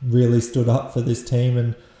really stood up for this team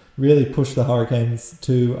and really pushed the Hurricanes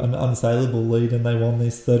to an unassailable lead, and they won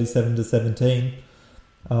this 37-17.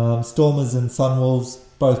 Stormers and Sunwolves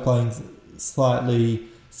both playing slightly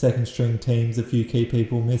second-string teams, a few key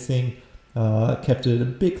people missing. Kept it a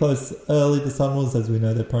bit close early, the Sunwolves, as we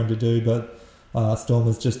know they're prone to do, but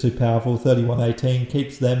Stormers just too powerful. 31-18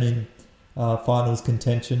 keeps them in finals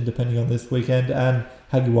contention depending on this weekend. And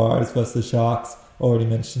Hagiwaras versus the Sharks, already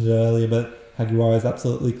mentioned it earlier, but Hagiwara is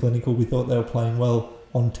absolutely clinical. We thought they were playing well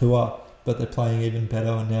on tour, but they're playing even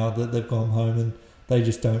better now that they've gone home, and they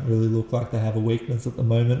just don't really look like they have a weakness at the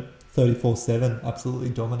moment. 34-7, absolutely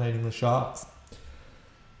dominating the Sharks.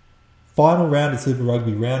 Final round of Super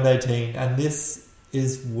Rugby, round 18, and this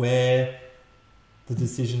is where the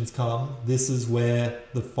decisions come. This is where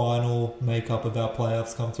the final makeup of our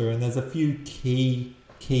playoffs come through, and there's a few key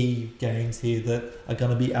games here that are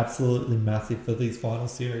going to be absolutely massive for these final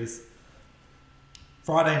series.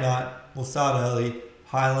 Friday night, we'll start early.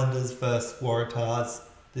 Highlanders versus Waratahs.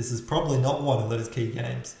 This is probably not one of those key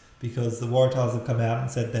games because the Waratahs have come out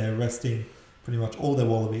and said they're resting pretty much all their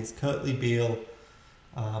Wallabies. Kurtley Beale,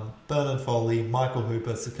 Bernard Foley, Michael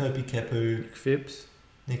Hooper, Sekope Kepu,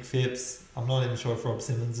 Nick Phipps. I'm not even sure if Rob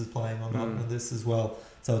Simmons is playing or not in this as well.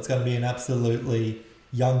 So it's going to be an absolutely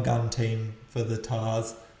young gun team for the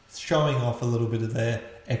Tars, showing off a little bit of their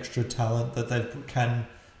extra talent that they can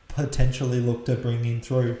potentially look to bring in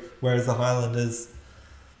through. Whereas the Highlanders,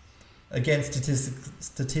 again,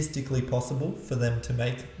 statistically possible for them to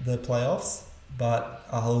make the playoffs, but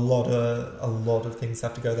a lot of things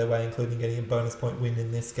have to go their way, including getting a bonus point win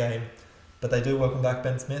in this game. But they do welcome back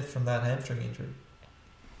Ben Smith from that hamstring injury.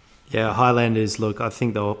 Yeah, Highlanders, look, I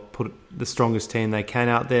think they'll put the strongest team they can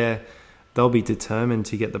out there. They'll be determined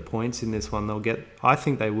to get the points in this one. I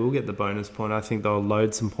think they will get the bonus point. I think they'll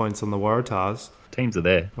load some points on the Waratahs. Teams are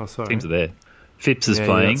there. Oh, sorry. Teams are there. Phipps is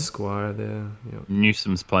playing. Squire there. Yep.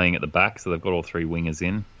 Newsom's playing at the back, so they've got all 3 wingers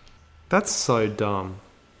in. That's so dumb.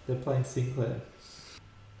 They're playing Sinclair.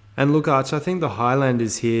 And look, Arch, I think the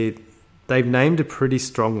Highlanders here, they've named a pretty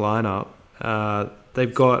strong lineup.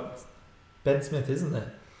 They've got... Ben Smith, isn't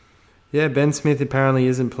there? Yeah, Ben Smith apparently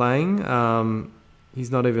isn't playing.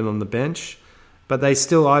 He's not even on the bench. But they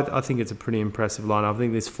still, I think it's a pretty impressive lineup. I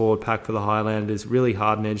think this forward pack for the Highlanders really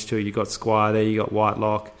hard and edge to it. You've got Squire there, you've got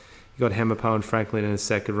Whitelock, you've got Hemapo and Franklin in a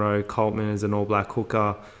second row, Coltman as an all-black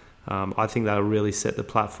hooker. I think that'll really set the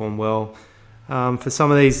platform well. For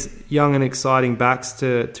some of these young and exciting backs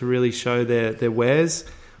to really show their wares.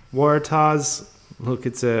 Waratahs, look,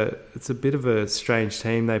 it's a bit of a strange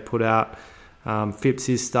team they put out. Phipps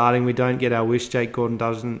is starting. We don't get our wish. Jake Gordon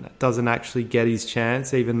doesn't actually get his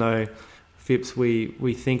chance, even though Phipps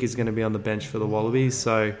we think is going to be on the bench for the Wallabies.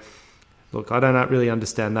 So, look, I don't really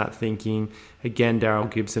understand that thinking. Again, Daryl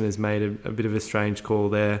Gibson has made a bit of a strange call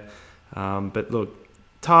there. But look,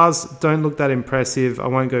 Tars don't look that impressive. I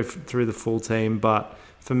won't go through the full team, but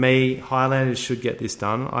for me, Highlanders should get this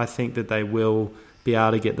done. I think that they will be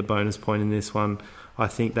able to get the bonus point in this one. I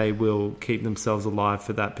think they will keep themselves alive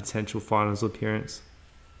for that potential finals appearance.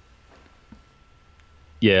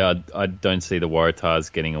 Yeah, I don't see the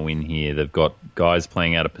Waratahs getting a win here. They've got guys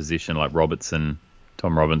playing out of position like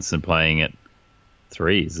Tom Robinson playing at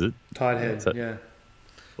 3, is it? Tight head, So, yeah.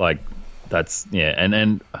 Like, that's, yeah,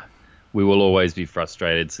 and we will always be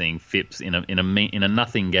frustrated seeing Phipps in a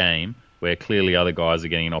nothing game where clearly other guys are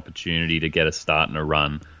getting an opportunity to get a start and a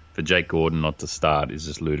run. For Jake Gordon not to start is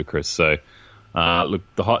just ludicrous. So, look,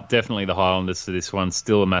 definitely the Highlanders for this one.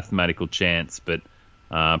 Still a mathematical chance, but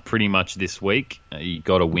pretty much this week you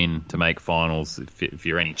got to win to make finals. If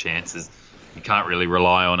you're any chances, you can't really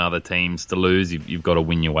rely on other teams to lose. You've got to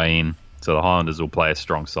win your way in. So the Highlanders will play a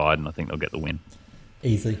strong side, and I think they'll get the win.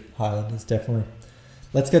 Easy, Highlanders, definitely.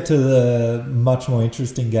 Let's get to the much more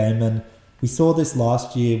interesting game, and we saw this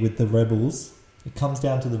last year with the Rebels. It comes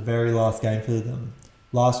down to the very last game for them.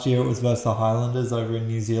 Last year it was versus the Highlanders over in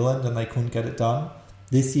New Zealand, and they couldn't get it done.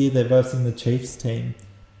 This year they're versing the Chiefs team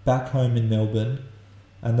back home in Melbourne,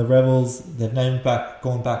 and the Rebels, they've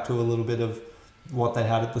gone back to a little bit of what they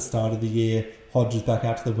had at the start of the year. Hodge is back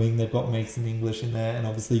out to the wing. They've got Meeks and English in there, and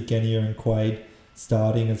obviously Genia and Quaid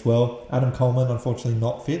starting as well. Adam Coleman, unfortunately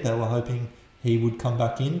not fit. They were hoping he would come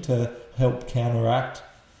back in to help counteract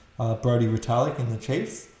Brodie Retallick and the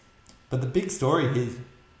Chiefs. But the big story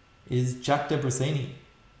is Jack Debrasini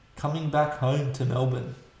coming back home to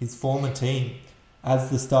Melbourne, his former team,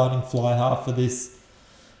 as the starting fly half for this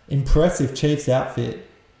impressive Chiefs outfit.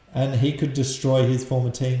 And he could destroy his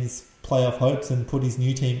former team's playoff hopes and put his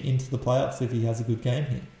new team into the playoffs if he has a good game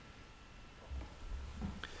here.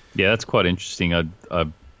 Yeah, that's quite interesting. I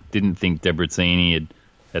didn't think Debrasini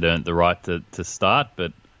had earned the right to start,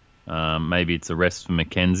 but maybe it's a rest for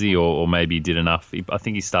Mackenzie, or maybe he did enough. I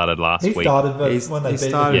think he started last week. He started when they beat the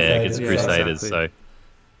Crusaders. Yeah, against Crusaders. Exactly.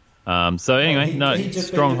 So anyway, he just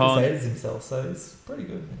strong beat the Highlanders Crusaders himself, so it's pretty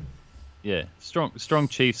good. Yeah, strong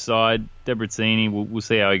Chiefs side. Debrasini, we'll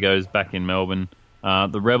see how he goes back in Melbourne.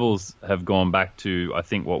 The Rebels have gone back to, I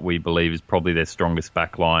think, what we believe is probably their strongest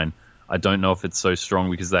back line. I don't know if it's so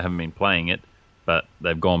strong because they haven't been playing it, but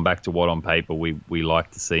they've gone back to what on paper we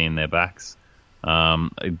like to see in their backs. A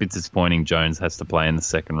bit disappointing Jones has to play in the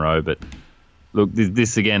second row, but look,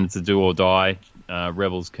 this again, it's a do or die.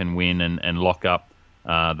 Rebels can win and lock up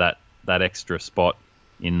that extra spot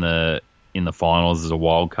in the finals as a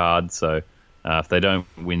wild card. So if they don't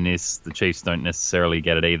win this, the Chiefs don't necessarily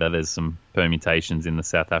get it either. There's some permutations in the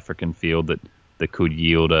South African field that could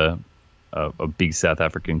yield a big South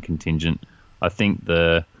African contingent. I think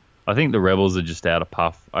the Rebels are just out of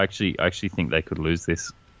puff. I actually think they could lose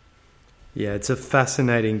this. Yeah, it's a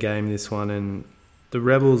fascinating game, this one, and the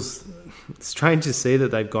Rebels, it's strange to see that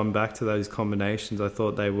they've gone back to those combinations. I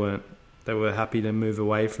thought they were happy to move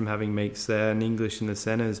away from having Meeks there and English in the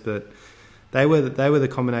centres, but they were the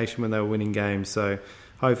combination when they were winning games, so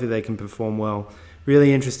hopefully they can perform well.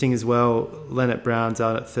 Really interesting as well, Leonard Brown's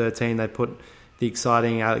out at 13. They put the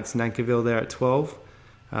exciting Alex Nankivell there at 12.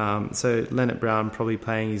 So Leonard Brown probably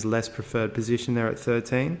playing his less preferred position there at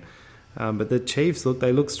 13. But the Chiefs,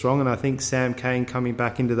 they look strong, and I think Sam Cane coming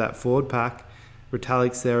back into that forward pack,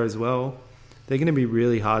 Retallick's there as well. They're going to be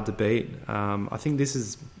really hard to beat. I think this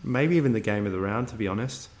is maybe even the game of the round, to be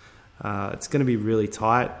honest. It's going to be really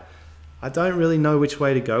tight. I don't really know which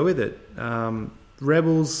way to go with it.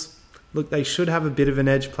 Rebels, look, they should have a bit of an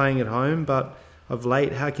edge playing at home, but of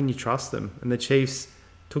late, how can you trust them? And the Chiefs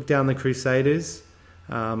took down the Crusaders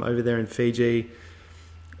over there in Fiji.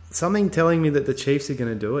 Something telling me that the Chiefs are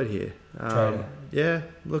going to do it here. Yeah,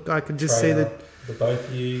 look, I could just see that. The both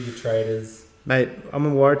of you, your traders. Mate, I'm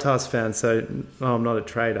a Waratahs fan, so I'm not a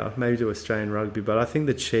trader. Maybe to Australian rugby, but I think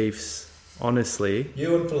the Chiefs, honestly...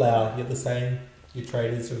 You and Falau, you're the same. You're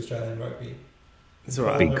traders to Australian rugby. It's all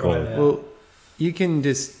right. Big call. Well, you can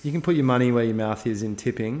put your money where your mouth is in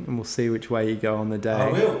tipping, and we'll see which way you go on the day.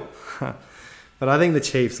 I will. But I think the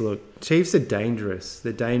Chiefs are dangerous.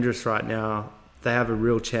 They're dangerous right now. They have a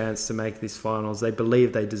real chance to make these finals. They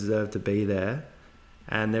believe they deserve to be there.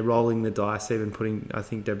 And they're rolling the dice, even putting, I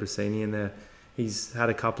think, Debrasini in there. He's had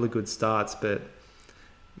a couple of good starts, but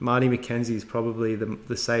Marty McKenzie is probably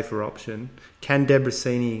the safer option. Can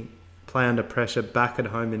Debrasini play under pressure back at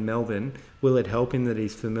home in Melbourne? Will it help him that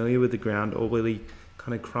he's familiar with the ground, or will he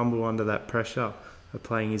kind of crumble under that pressure of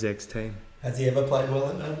playing his ex-team? Has he ever played well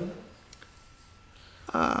in Melbourne?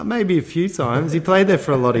 Maybe a few times. He played there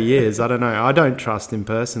for a lot of years. I don't know. I don't trust him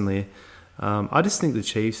personally. I just think the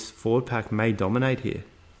Chiefs' forward pack may dominate here.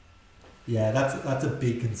 Yeah, that's a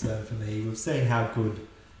big concern for me. We've seen how good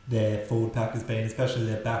their forward pack has been, especially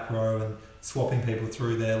their back row and swapping people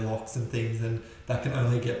through their locks and things, and that can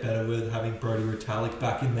only get better with having Brodie Retallick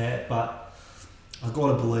back in there. But I've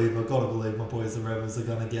got to believe my boys, the Rebels, are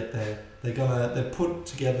going to get there. They've put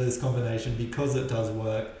together this combination because it does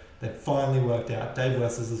work. They've finally worked out. Dave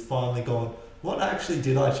Wessels has finally gone, what actually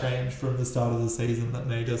did I change from the start of the season that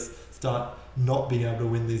made us start not being able to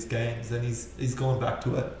win these games? And he's gone back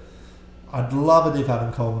to it. I'd love it if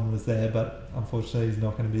Adam Coleman was there, but unfortunately he's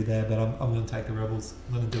not going to be there. But I'm going to take the Rebels.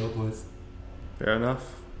 I'm going to do it, boys. Fair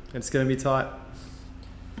enough. It's going to be tight.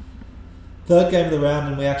 Third game of the round,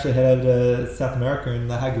 and we actually head over to South America, and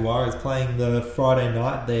the Jaguares playing the Friday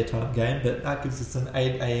night their time game, but that gives us an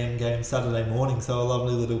 8 a.m. game Saturday morning, so a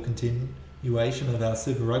lovely little continuation of our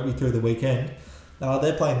Super Rugby through the weekend.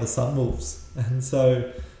 They're playing the Sunwolves, and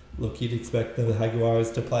so look, you'd expect the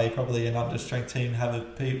Jaguares to play probably an under-strength team, have a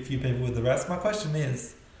few people with the rest. My question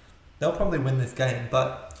is, they'll probably win this game,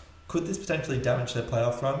 but could this potentially damage their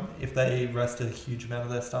playoff run if they rest a huge amount of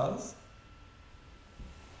their starters?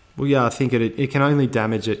 Well, yeah, I think it can only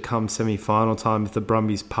damage it come semi-final time if the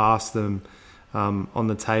Brumbies pass them on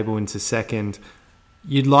the table into second.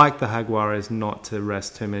 You'd like the Jaguares not to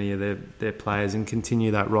rest too many of their players and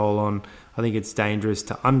continue that roll on. I think it's dangerous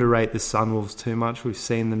to underrate the Sunwolves too much. We've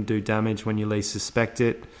seen them do damage when you least suspect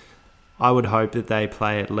it. I would hope that they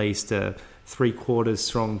play at least a 3/4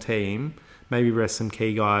 strong team, maybe rest some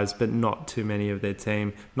key guys, but not too many of their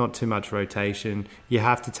team, not too much rotation. You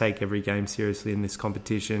have to take every game seriously in this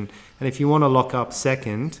competition. And if you want to lock up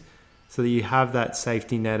second so that you have that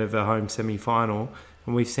safety net of a home semi-final,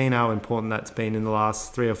 and we've seen how important that's been in the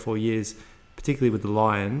last 3 or 4 years, particularly with the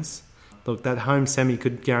Lions. Look, that home semi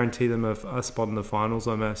could guarantee them a spot in the finals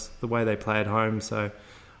almost, the way they play at home. So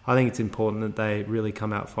I think it's important that they really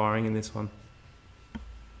come out firing in this one.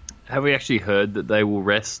 Have we actually heard that they will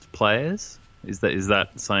rest players? Is that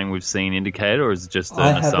something we've seen indicated, or is it just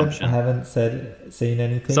an assumption? I haven't seen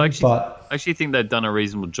anything. So I actually think they've done a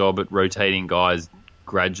reasonable job at rotating guys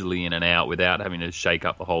gradually in and out without having to shake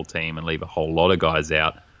up the whole team and leave a whole lot of guys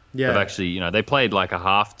out. Yeah. They've actually, they played like a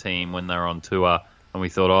half team when they were on tour, and we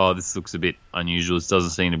thought, this looks a bit unusual. This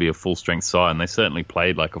doesn't seem to be a full-strength side, and they certainly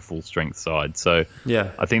played like a full-strength side. So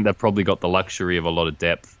yeah, I think they've probably got the luxury of a lot of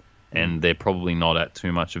depth, and they're probably not at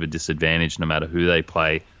too much of a disadvantage no matter who they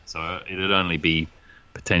play. So it'd only be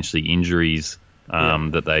potentially injuries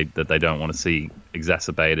that they don't want to see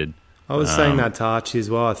exacerbated. I was saying that to Archie as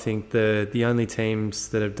well. I think the only teams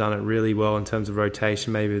that have done it really well in terms of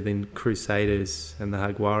rotation maybe have been Crusaders and the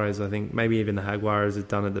Jaguares. I think maybe even the Jaguares have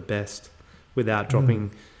done it the best without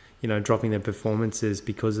dropping their performances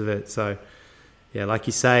because of it. So, yeah, like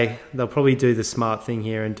you say, they'll probably do the smart thing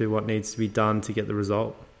here and do what needs to be done to get the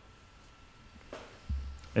result.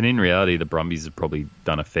 And in reality, the Brumbies have probably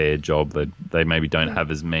done a fair job. They maybe don't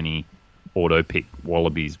have as many auto-pick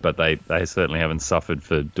Wallabies, but they certainly haven't suffered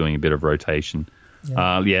for doing a bit of rotation.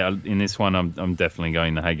 Yeah, in this one, I'm definitely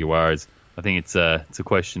going the Jaguares. I think it's a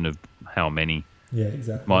question of how many. Yeah,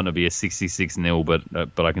 exactly. Might not be a 66-0,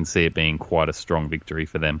 but I can see it being quite a strong victory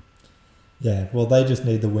for them. Yeah, well, they just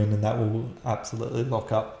need the win, and that will absolutely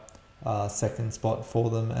lock up second spot for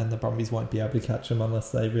them, and the Brumbies won't be able to catch them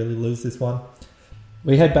unless they really lose this one.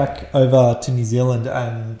 We head back over to New Zealand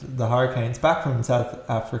and the Hurricanes, back from South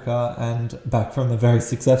Africa and back from a very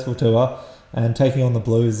successful tour and taking on the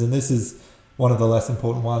Blues. And this is one of the less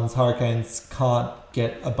important ones. Hurricanes can't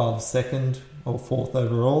get above second or fourth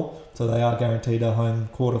overall, so they are guaranteed a home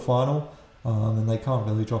quarterfinal, and they can't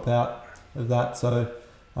really drop out of that. So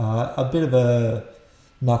a bit of a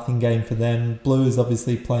nothing game for them. Blues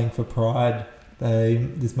obviously playing for pride.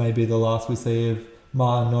 This may be the last we see of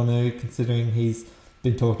Ma'a Nonu, considering he's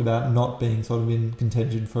been talked about not being sort of in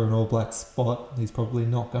contention for an All Black spot. He's probably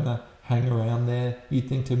not going to hang around there, you'd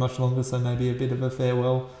think, too much longer, so maybe a bit of a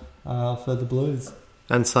farewell for the Blues.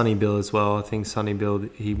 And Sonny Bill as well. I think Sonny Bill,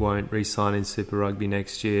 he won't re-sign in Super Rugby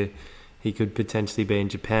next year. He could potentially be in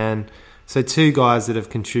Japan. So two guys that have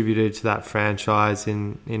contributed to that franchise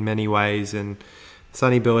in many ways. And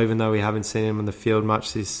Sonny Bill, even though we haven't seen him on the field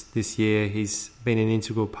much this year, he's been an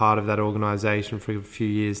integral part of that organisation for a few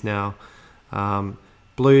years now.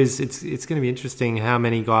 Blues, it's going to be interesting how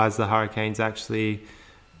many guys the Hurricanes actually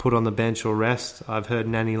put on the bench or rest. I've heard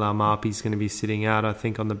Nani Laumapi's going to be sitting out, I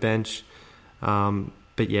think, on the bench.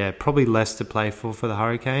 But yeah, probably less to play for the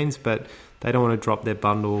Hurricanes, but they don't want to drop their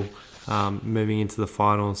bundle moving into the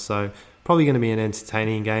finals. So probably going to be an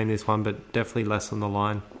entertaining game, this one, but definitely less on the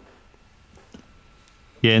line.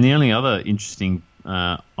 Yeah, and the only other interesting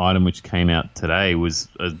item which came out today was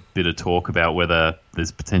a bit of talk about whether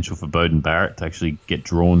there's potential for Beauden Barrett to actually get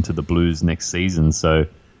drawn to the Blues next season. So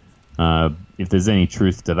if there's any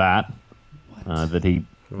truth to that, that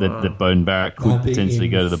Beauden Barrett could potentially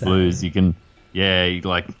go to the Blues, you can... Yeah,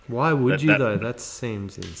 why would you though? That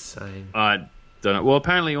seems insane. I don't know. Well,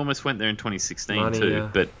 apparently, he almost went there in 2016 too. Yeah.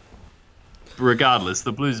 But regardless,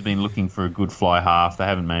 the Blues have been looking for a good fly half. They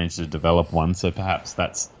haven't managed to develop one, so perhaps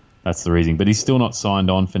that's the reason. But he's still not signed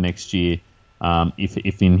on for next year.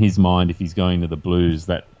 If in his mind, if he's going to the Blues,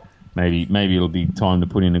 that maybe it'll be time to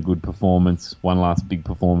put in a good performance, one last big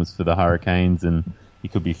performance for the Hurricanes, and he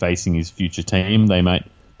could be facing his future team. They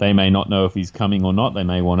may not know if he's coming or not. They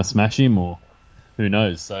may want to smash him or. Who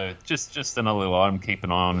knows? So just another little item. Keep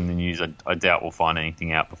an eye on in the news. I doubt we'll find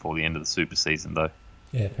anything out before the end of the Super season, though.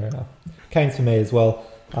 Yeah, fair enough. Canes for me as well.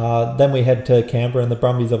 Then we head to Canberra, and the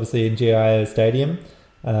Brumbies obviously in GIO Stadium,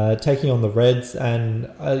 taking on the Reds.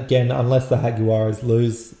 And again, unless the Jaguares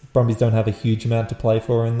lose, Brumbies don't have a huge amount to play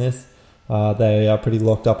for in this. They are pretty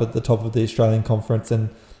locked up at the top of the Australian Conference, and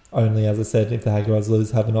only, as I said, if the Jaguars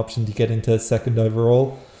lose, have an option to get into second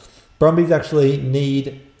overall. Brumbies actually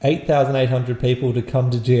need 8,800 people to come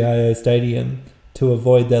to GIO Stadium to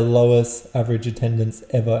avoid their lowest average attendance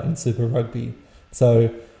ever in Super Rugby.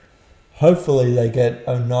 So hopefully they get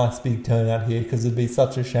a nice big turnout here, because it'd be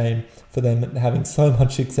such a shame for them having so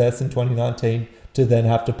much success in 2019 to then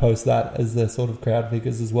have to post that as their sort of crowd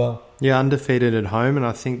figures as well. Yeah, undefeated at home, and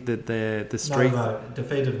I think that the streak... No,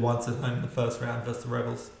 defeated once at home in the first round versus the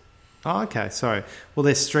Rebels. Oh, okay, sorry. Well,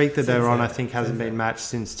 their streak that they're on, I think, hasn't been matched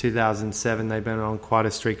since 2007. They've been on quite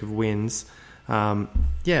a streak of wins. I'm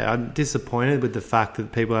disappointed with the fact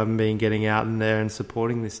that people haven't been getting out in there and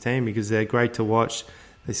supporting this team, because they're great to watch.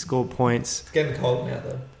 They score points. It's getting cold now,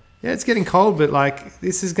 though. Yeah, it's getting cold, but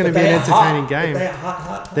this is going to be an entertaining game. They're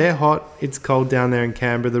hot. They're hot. It's cold down there in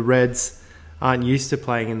Canberra. The Reds aren't used to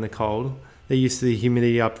playing in the cold. They're used to the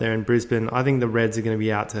humidity up there in Brisbane. I think the Reds are going to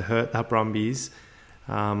be out to hurt the Brumbies.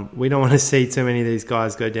 We don't want to see too many of these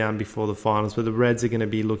guys go down before the finals, but the Reds are going to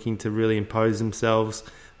be looking to really impose themselves.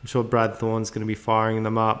 I'm sure Brad Thorne's going to be firing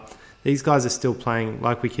them up. These guys are still playing,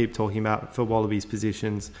 like we keep talking about, for Wallabies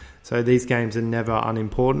positions. So these games are never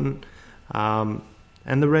unimportant. And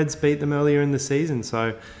the Reds beat them earlier in the season,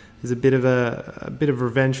 so there's a bit of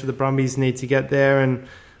revenge for the Brumbies need to get there. And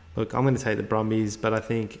look, I'm going to take the Brumbies, but I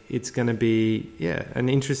think it's going to be an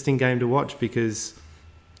interesting game to watch, because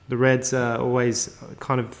the Reds are always a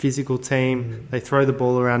kind of physical team. They throw the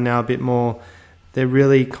ball around now a bit more. They're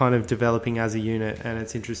really kind of developing as a unit, and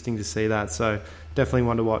it's interesting to see that. So definitely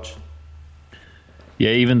one to watch. Yeah,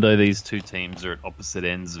 even though these two teams are at opposite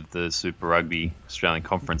ends of the Super Rugby Australian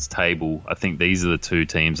Conference table, I think these are the two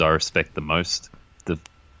teams I respect the most. The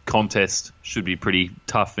contest should be pretty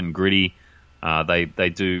tough and gritty.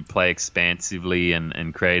 They do play expansively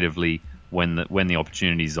and creatively when the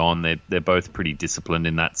opportunity's on. They're both pretty disciplined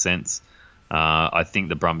in that sense. I think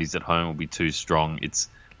the Brumbies at home will be too strong. It's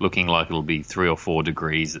looking like it'll be 3 or 4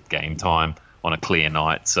 degrees at game time on a clear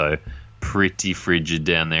night, so pretty frigid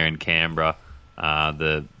down there in Canberra.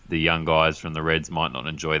 The young guys from the Reds might not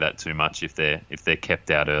enjoy that too much if they're kept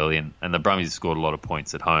out early, and the Brumbies scored a lot of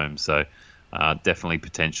points at home, so definitely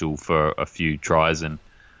potential for a few tries. And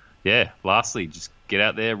lastly, just get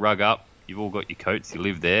out there, rug up. You've all got your coats, you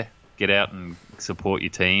live there. Get out and support your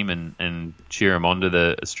team and cheer them on to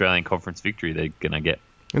the Australian Conference victory they're going to get.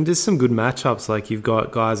 And there's some good matchups. Like, you've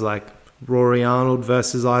got guys like Rory Arnold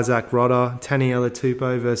versus Isaac Rodder, Taniela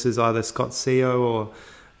Tupou versus either Scott Seo or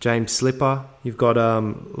James Slipper. You've got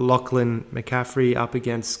Lachlan McCaffrey up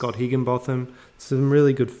against Scott Higginbotham. Some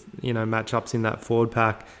really good matchups in that forward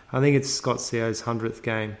pack. I think it's Scott Seo's 100th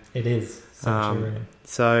game. It is.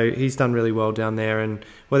 So he's done really well down there, and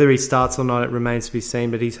whether he starts or not, it remains to be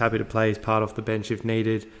seen, but he's happy to play his part off the bench if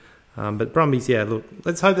needed. But Brumbies, yeah, look,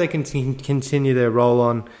 let's hope they can continue their roll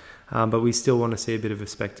on, but we still want to see a bit of a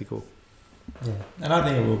spectacle. Yeah, and I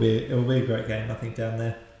think it will be a great game. I think down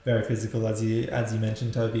there, very physical as you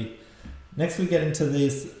mentioned, Toby. Next, we get into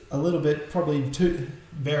this a little bit, probably two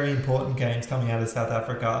very important games coming out of South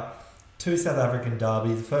Africa. Two South African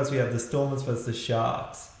derbies. First, we have the Stormers versus the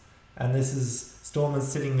Sharks, and this is Stormers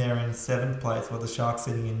sitting there in 7th place, while the Sharks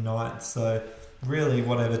sitting in 9th. So, really,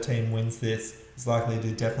 whatever team wins this is likely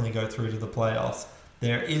to definitely go through to the playoffs.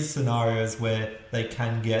 There is scenarios where they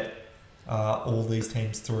can get all these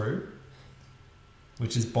teams through,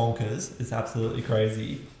 which is bonkers. It's absolutely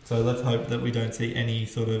crazy. So let's hope that we don't see any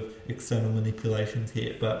sort of external manipulations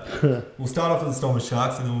here. But we'll start off with the Stormers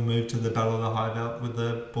Sharks, and then we'll move to the Battle of the Hideout with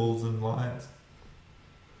the Bulls and Lions.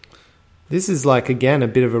 This is again, a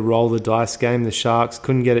bit of a roll the dice game. The Sharks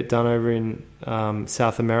couldn't get it done over in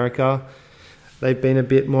South America. They've been a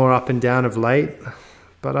bit more up and down of late,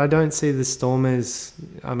 but I don't see the Stormers.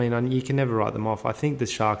 I mean, you can never write them off. I think the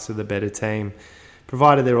Sharks are the better team,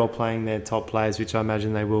 provided they're all playing their top players, which I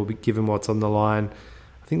imagine they will be, given what's on the line.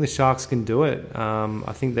 I think the Sharks can do it.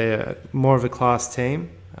 I think they're more of a class team.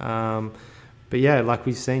 But yeah, like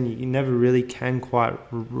we've seen, you never really can quite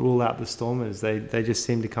rule out the Stormers. They just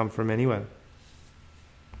seem to come from anywhere.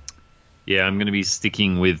 Yeah, I'm going to be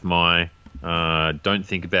sticking with my don't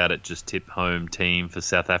think about it, just tip home team for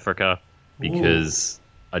South Africa, because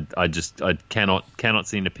I cannot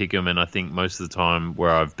seem to pick them, and I think most of the time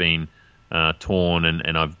where I've been torn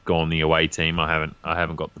and I've gone the away team, I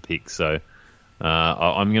haven't got the pick. So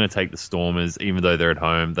I'm going to take the Stormers, even though they're at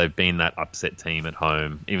home. They've been that upset team at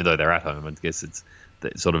home, even though they're at home. I guess it's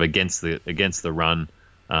sort of against the run.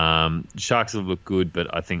 Sharks have looked good,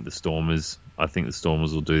 but I think the Stormers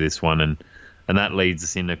will do this one, and that leads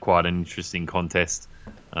us into quite an interesting contest,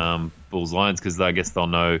 Bulls Lions, because I guess they'll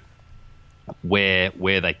know where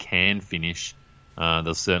they can finish.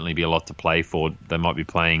 There'll certainly be a lot to play for. They might be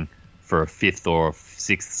playing for a 5th or a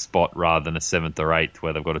 6th spot rather than a 7th or 8th,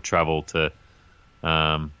 where they've got to travel to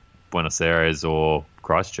Buenos Aires or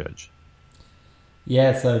Christchurch.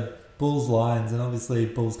 Yeah, so Bulls Lions, and obviously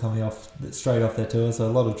Bulls coming straight off their tour, so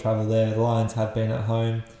a lot of travel there. The Lions have been at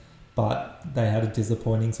home, but they had a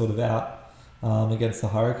disappointing sort of out against the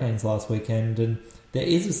Hurricanes last weekend, and there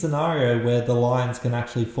is a scenario where the Lions can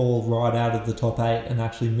actually fall right out of the top 8 and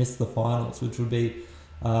actually miss the finals, which would be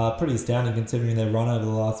pretty astounding considering their run over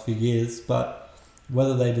the last few years. But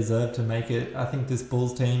whether they deserve to make it, I think this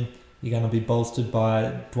Bulls team, you're going to be bolstered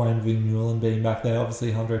by Dwayne Vermeulen being back there.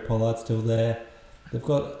 Obviously, Andre Pollard's still there. They've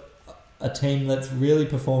got a team that's really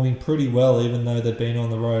performing pretty well, even though they've been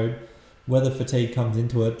on the road. Weather fatigue comes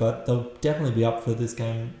into it, but they'll definitely be up for this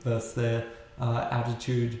game versus their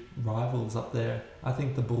altitude rivals up there. I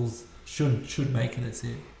think the Bulls should make it this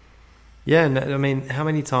year. Yeah, I mean, how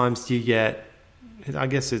many times do you get? I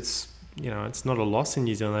guess it's not a loss in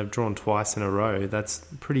New Zealand. They've drawn twice in a row. That's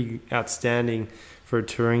pretty outstanding for a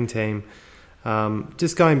touring team.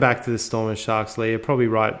 Just going back to the Stormers Sharks, Lee, you're probably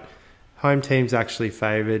right. Home team's actually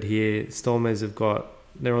favoured here. Stormers they've got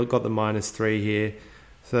the -3 here.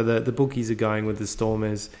 So the bookies are going with the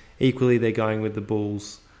Stormers. Equally, they're going with the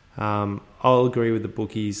Bulls. I'll agree with the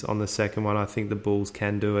bookies on the second one. I think the Bulls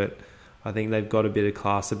can do it. I think they've got a bit of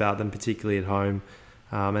class about them, particularly at home.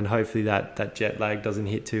 And hopefully that jet lag doesn't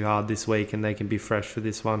hit too hard this week and they can be fresh for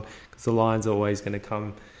this one, because the Lions are always going to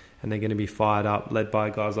come and they're going to be fired up, led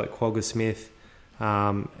by guys like Quagga Smith,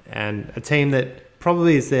 and a team that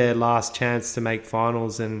probably is their last chance to make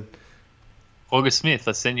finals. And Quagga Smith,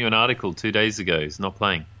 I sent you an article 2 days ago. He's not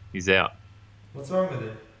playing. He's out. What's wrong with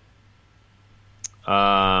him?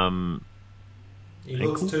 He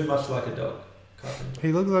looks too much like a dog.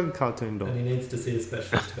 He looks like a cartoon dog. And he needs to see a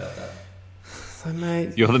specialist about that. So,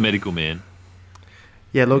 mate, you're the medical man.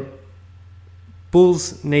 Yeah, look,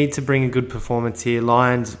 Bulls need to bring a good performance here.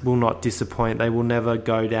 Lions will not disappoint. They will never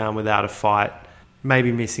go down without a fight.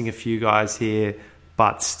 Maybe missing a few guys here,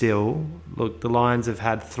 but still, look, the Lions have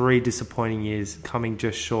had 3 disappointing years, coming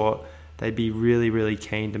just short. They'd be really, really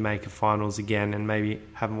keen to make a finals again and maybe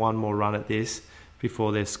have one more run at this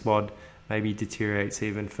before their squad maybe deteriorates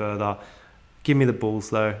even further. Give me the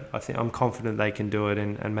Bulls, though. I'm confident they can do it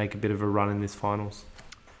and make a bit of a run in this finals.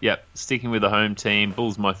 Yep, sticking with the home team.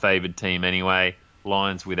 Bulls my favoured team anyway.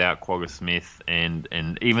 Lions without Quagga Smith, and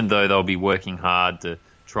even though they'll be working hard to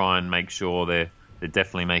try and make sure they're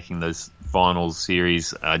definitely making those finals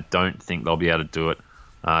series, I don't think they'll be able to do it.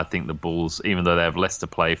 I think the Bulls, even though they have less to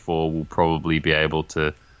play for, will probably be able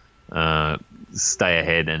to stay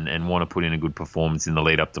ahead and want to put in a good performance in the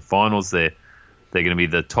lead up to finals. They're going to be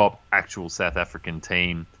the top actual South African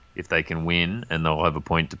team if they can win, and they'll have a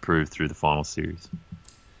point to prove through the final series.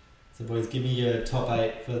 So, boys, give me your top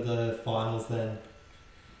 8 for the finals then.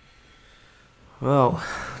 Well,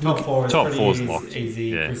 Top 4 is top pretty four's easy. locked. easy.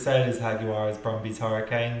 Yeah. Crusaders, Jaguars, Brumbies,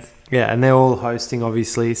 Hurricanes. yeah, and they're all hosting,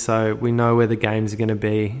 obviously, so we know where the games are going to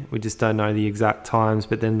be. We just don't know the exact times,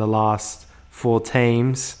 but then the last 4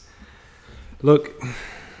 teams. Look,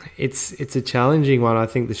 it's a challenging one. I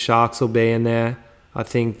think the Sharks will be in there. I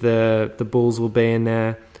think the Bulls will be in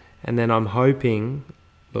there. And then I'm hoping,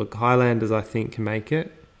 look, Highlanders, I think, can make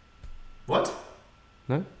it. What?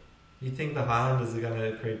 No? You think the Highlanders are going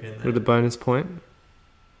to creep in there? With a bonus point.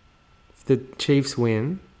 If the Chiefs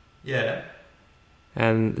win Yeah.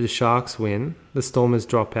 and the Sharks win, the Stormers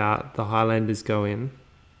drop out, the Highlanders go in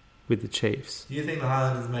with the Chiefs. Do you think the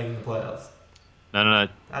Highlanders are making the playoffs? No.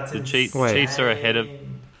 That's The Chiefs Wait. are ahead of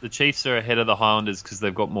the Chiefs are ahead of the Highlanders because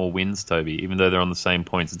they've got more wins, Toby. Even though they're on the same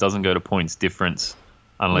points, it doesn't go to points difference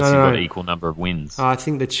unless you've got an equal number of wins. I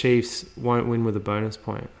think the Chiefs won't win with a bonus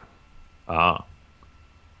point.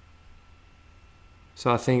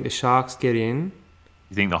 So I think the Sharks get in.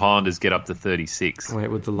 You think the Highlanders get up to 36? Wait,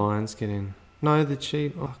 would the Lions get in? No, the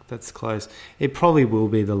Chiefs. Oh, that's close. It probably will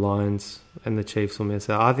be the Lions and the Chiefs will miss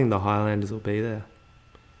out. I think the Highlanders will be there.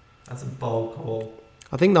 That's a bold call.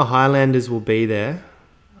 I think the Highlanders will be there.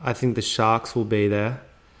 I think the Sharks will be there.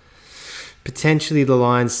 Potentially the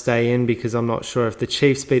Lions stay in because I'm not sure if the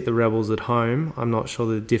Chiefs beat the Rebels at home. I'm not sure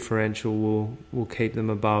the differential will keep them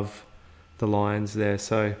above the Lions there.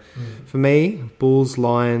 So for me, Bulls,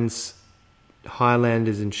 Lions,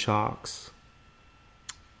 Highlanders and Sharks.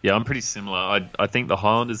 Yeah, I'm pretty similar. I think the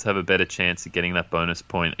Highlanders have a better chance of getting that bonus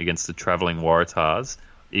point against the travelling Waratahs.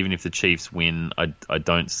 Even if the Chiefs win, I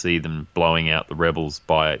don't see them blowing out the Rebels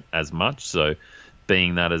by as much. So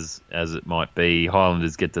being that as it might be,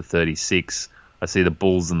 Highlanders get to 36. I see the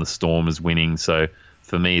Bulls and the Stormers winning. So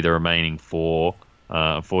for me, the remaining 4,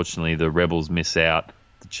 unfortunately, the Rebels miss out.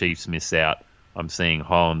 The Chiefs miss out. I'm seeing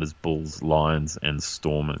Highlanders, Bulls, Lions and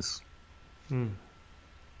Stormers.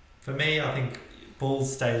 For me, I think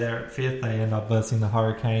Bulls stay there at 5th. They end up versing the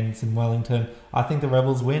Hurricanes in Wellington. I think the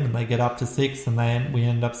Rebels win and they get up to 6th, and we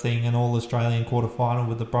end up seeing an All-Australian quarter-final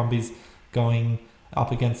with the Brumbies going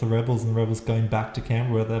up against the Rebels and the Rebels going back to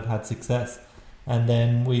Canberra where they've had success. And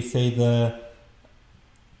then we see the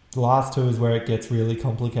last 2 is where it gets really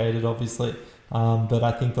complicated, obviously. But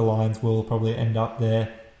I think the Lions will probably end up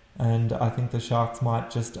there, and I think the Sharks might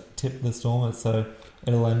just tip the Stormers. So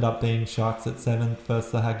it'll end up being Sharks at 7th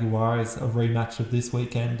versus the Jaguars, a rematch of this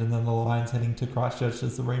weekend, and then the Lions heading to Christchurch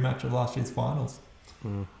as the rematch of last year's finals.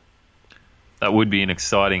 That would be an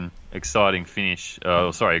exciting finish.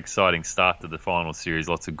 Exciting start to the final series.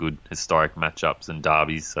 Lots of good historic matchups and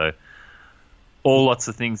derbies. So lots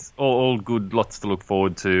of things, all good, lots to look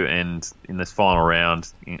forward to, and in this final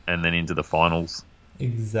round, and then into the finals.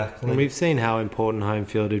 Exactly. And we've seen how important home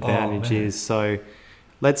field advantage man. is. So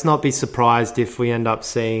let's not be surprised if we end up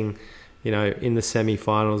seeing, in the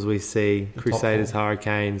semi-finals we see The Crusaders, top 4.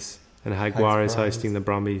 Hurricanes and Jaguars Brumbies. hosting the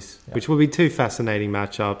Brumbies, Yeah. which will be 2 fascinating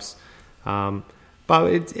matchups. But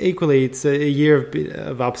it's a year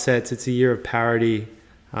of upsets. It's a year of parity.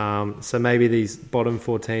 So maybe these bottom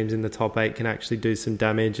 4 teams in the top 8 can actually do some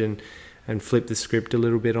damage and flip the script a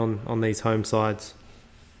little bit on these home sides.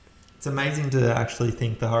 It's amazing to actually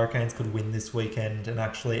think the Hurricanes could win this weekend and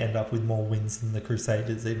actually end up with more wins than the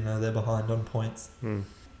Crusaders, even though they're behind on points.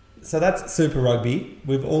 So that's Super Rugby.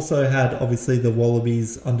 We've also had, obviously, the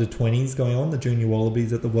Wallabies under-20s going on, the Junior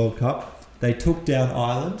Wallabies at the World Cup. They took down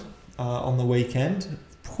Ireland on the weekend,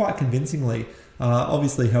 quite convincingly.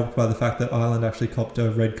 Obviously helped by the fact that Ireland actually copped a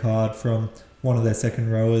red card from one of their second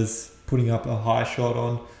rowers, putting up a high shot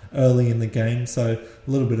on early in the game. So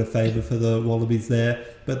a little bit of favour for the Wallabies there.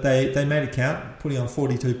 But they made it count, putting on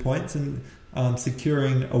 42 points and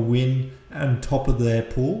securing a win and top of their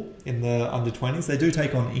pool in the under-20s. They do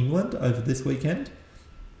take on England over this weekend,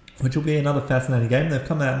 which will be another fascinating game. They've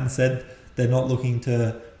come out and said they're not looking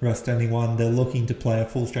to rest anyone. They're looking to play a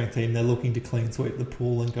full-strength team. They're looking to clean sweep the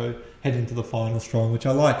pool and head into the final strong, which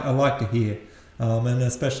I like to hear. And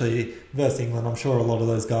especially versus England, I'm sure a lot of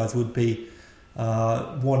those guys would be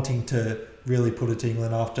wanting to really put it to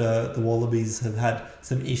England after the Wallabies have had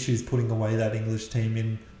some issues putting away that English team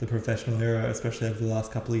in the professional era, especially over the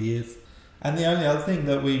last couple of years. And the only other thing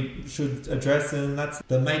that we should address, and that's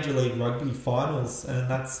the Major League Rugby finals, and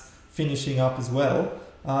that's finishing up as well.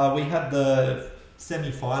 We had the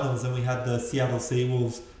semi-finals and we had the Seattle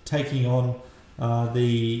Seawolves taking on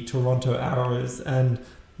the Toronto Arrows, and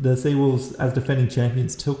the Seawolves, as defending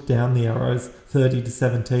champions, took down the Arrows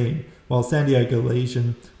 30-17, while San Diego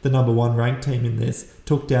Legion, the number 1 ranked team in this,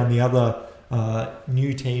 took down the other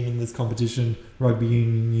new team in this competition, Rugby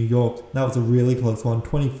Union New York. That was a really close one,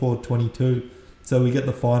 24-22. So we get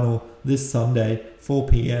the final this Sunday, 4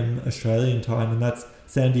 p.m. Australian time, and that's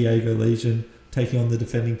San Diego Legion taking on the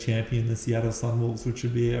defending champion, the Seattle Sunwolves, which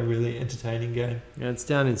should be a really entertaining game. Yeah, it's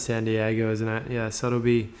down in San Diego, isn't it? Yeah, so it'll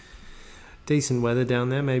be decent weather down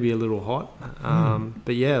there, maybe a little hot.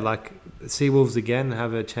 But yeah, like Seawolves again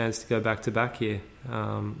have a chance to go back to back here.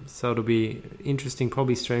 So it'll be interesting,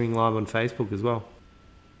 probably streaming live on Facebook as well.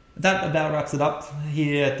 That about wraps it up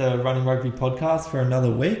here at the Running Rugby podcast for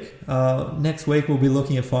another week. Next week we'll be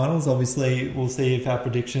looking at finals. Obviously, we'll see if our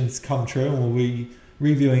predictions come true, and we'll be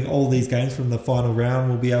reviewing all these games from the final round.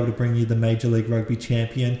 We'll be able to bring you the Major League Rugby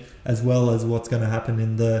champion, as well as what's going to happen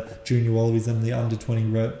in the Junior Wallabies and the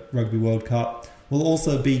Under-20 Rugby World Cup. We'll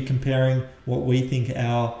also be comparing what we think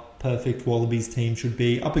our perfect Wallabies team should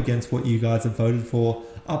be up against what you guys have voted for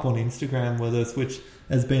up on Instagram with us, which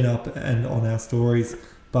has been up and on our stories.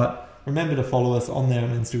 But remember to follow us on there on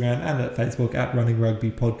Instagram and at Facebook at Running Rugby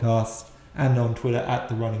Podcast, and on Twitter at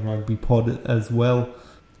the Running Rugby Pod as well.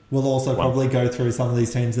 We'll also probably go through some of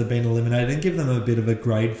these teams that have been eliminated and give them a bit of a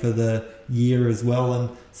grade for the year as well, and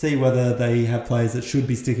see whether they have players that should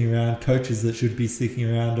be sticking around, coaches that should be sticking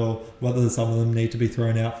around, or whether some of them need to be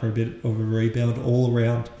thrown out for a bit of a rebound all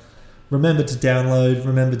around. Remember to download,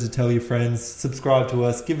 remember to tell your friends, subscribe to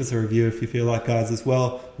us, give us a review if you feel like, guys, as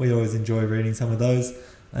well. We always enjoy reading some of those.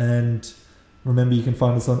 And remember, you can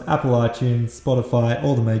find us on Apple iTunes, Spotify,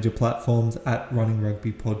 all the major platforms at Running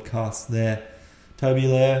Rugby Podcast there. Toby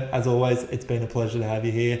Lair, as always, it's been a pleasure to have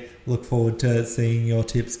you here. Look forward to seeing your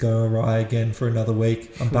tips go awry again for another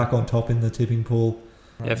week. I'm back on top in the tipping pool.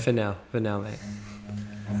 Yeah, for now, mate.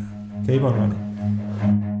 Keep on running.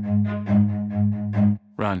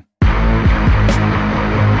 Run.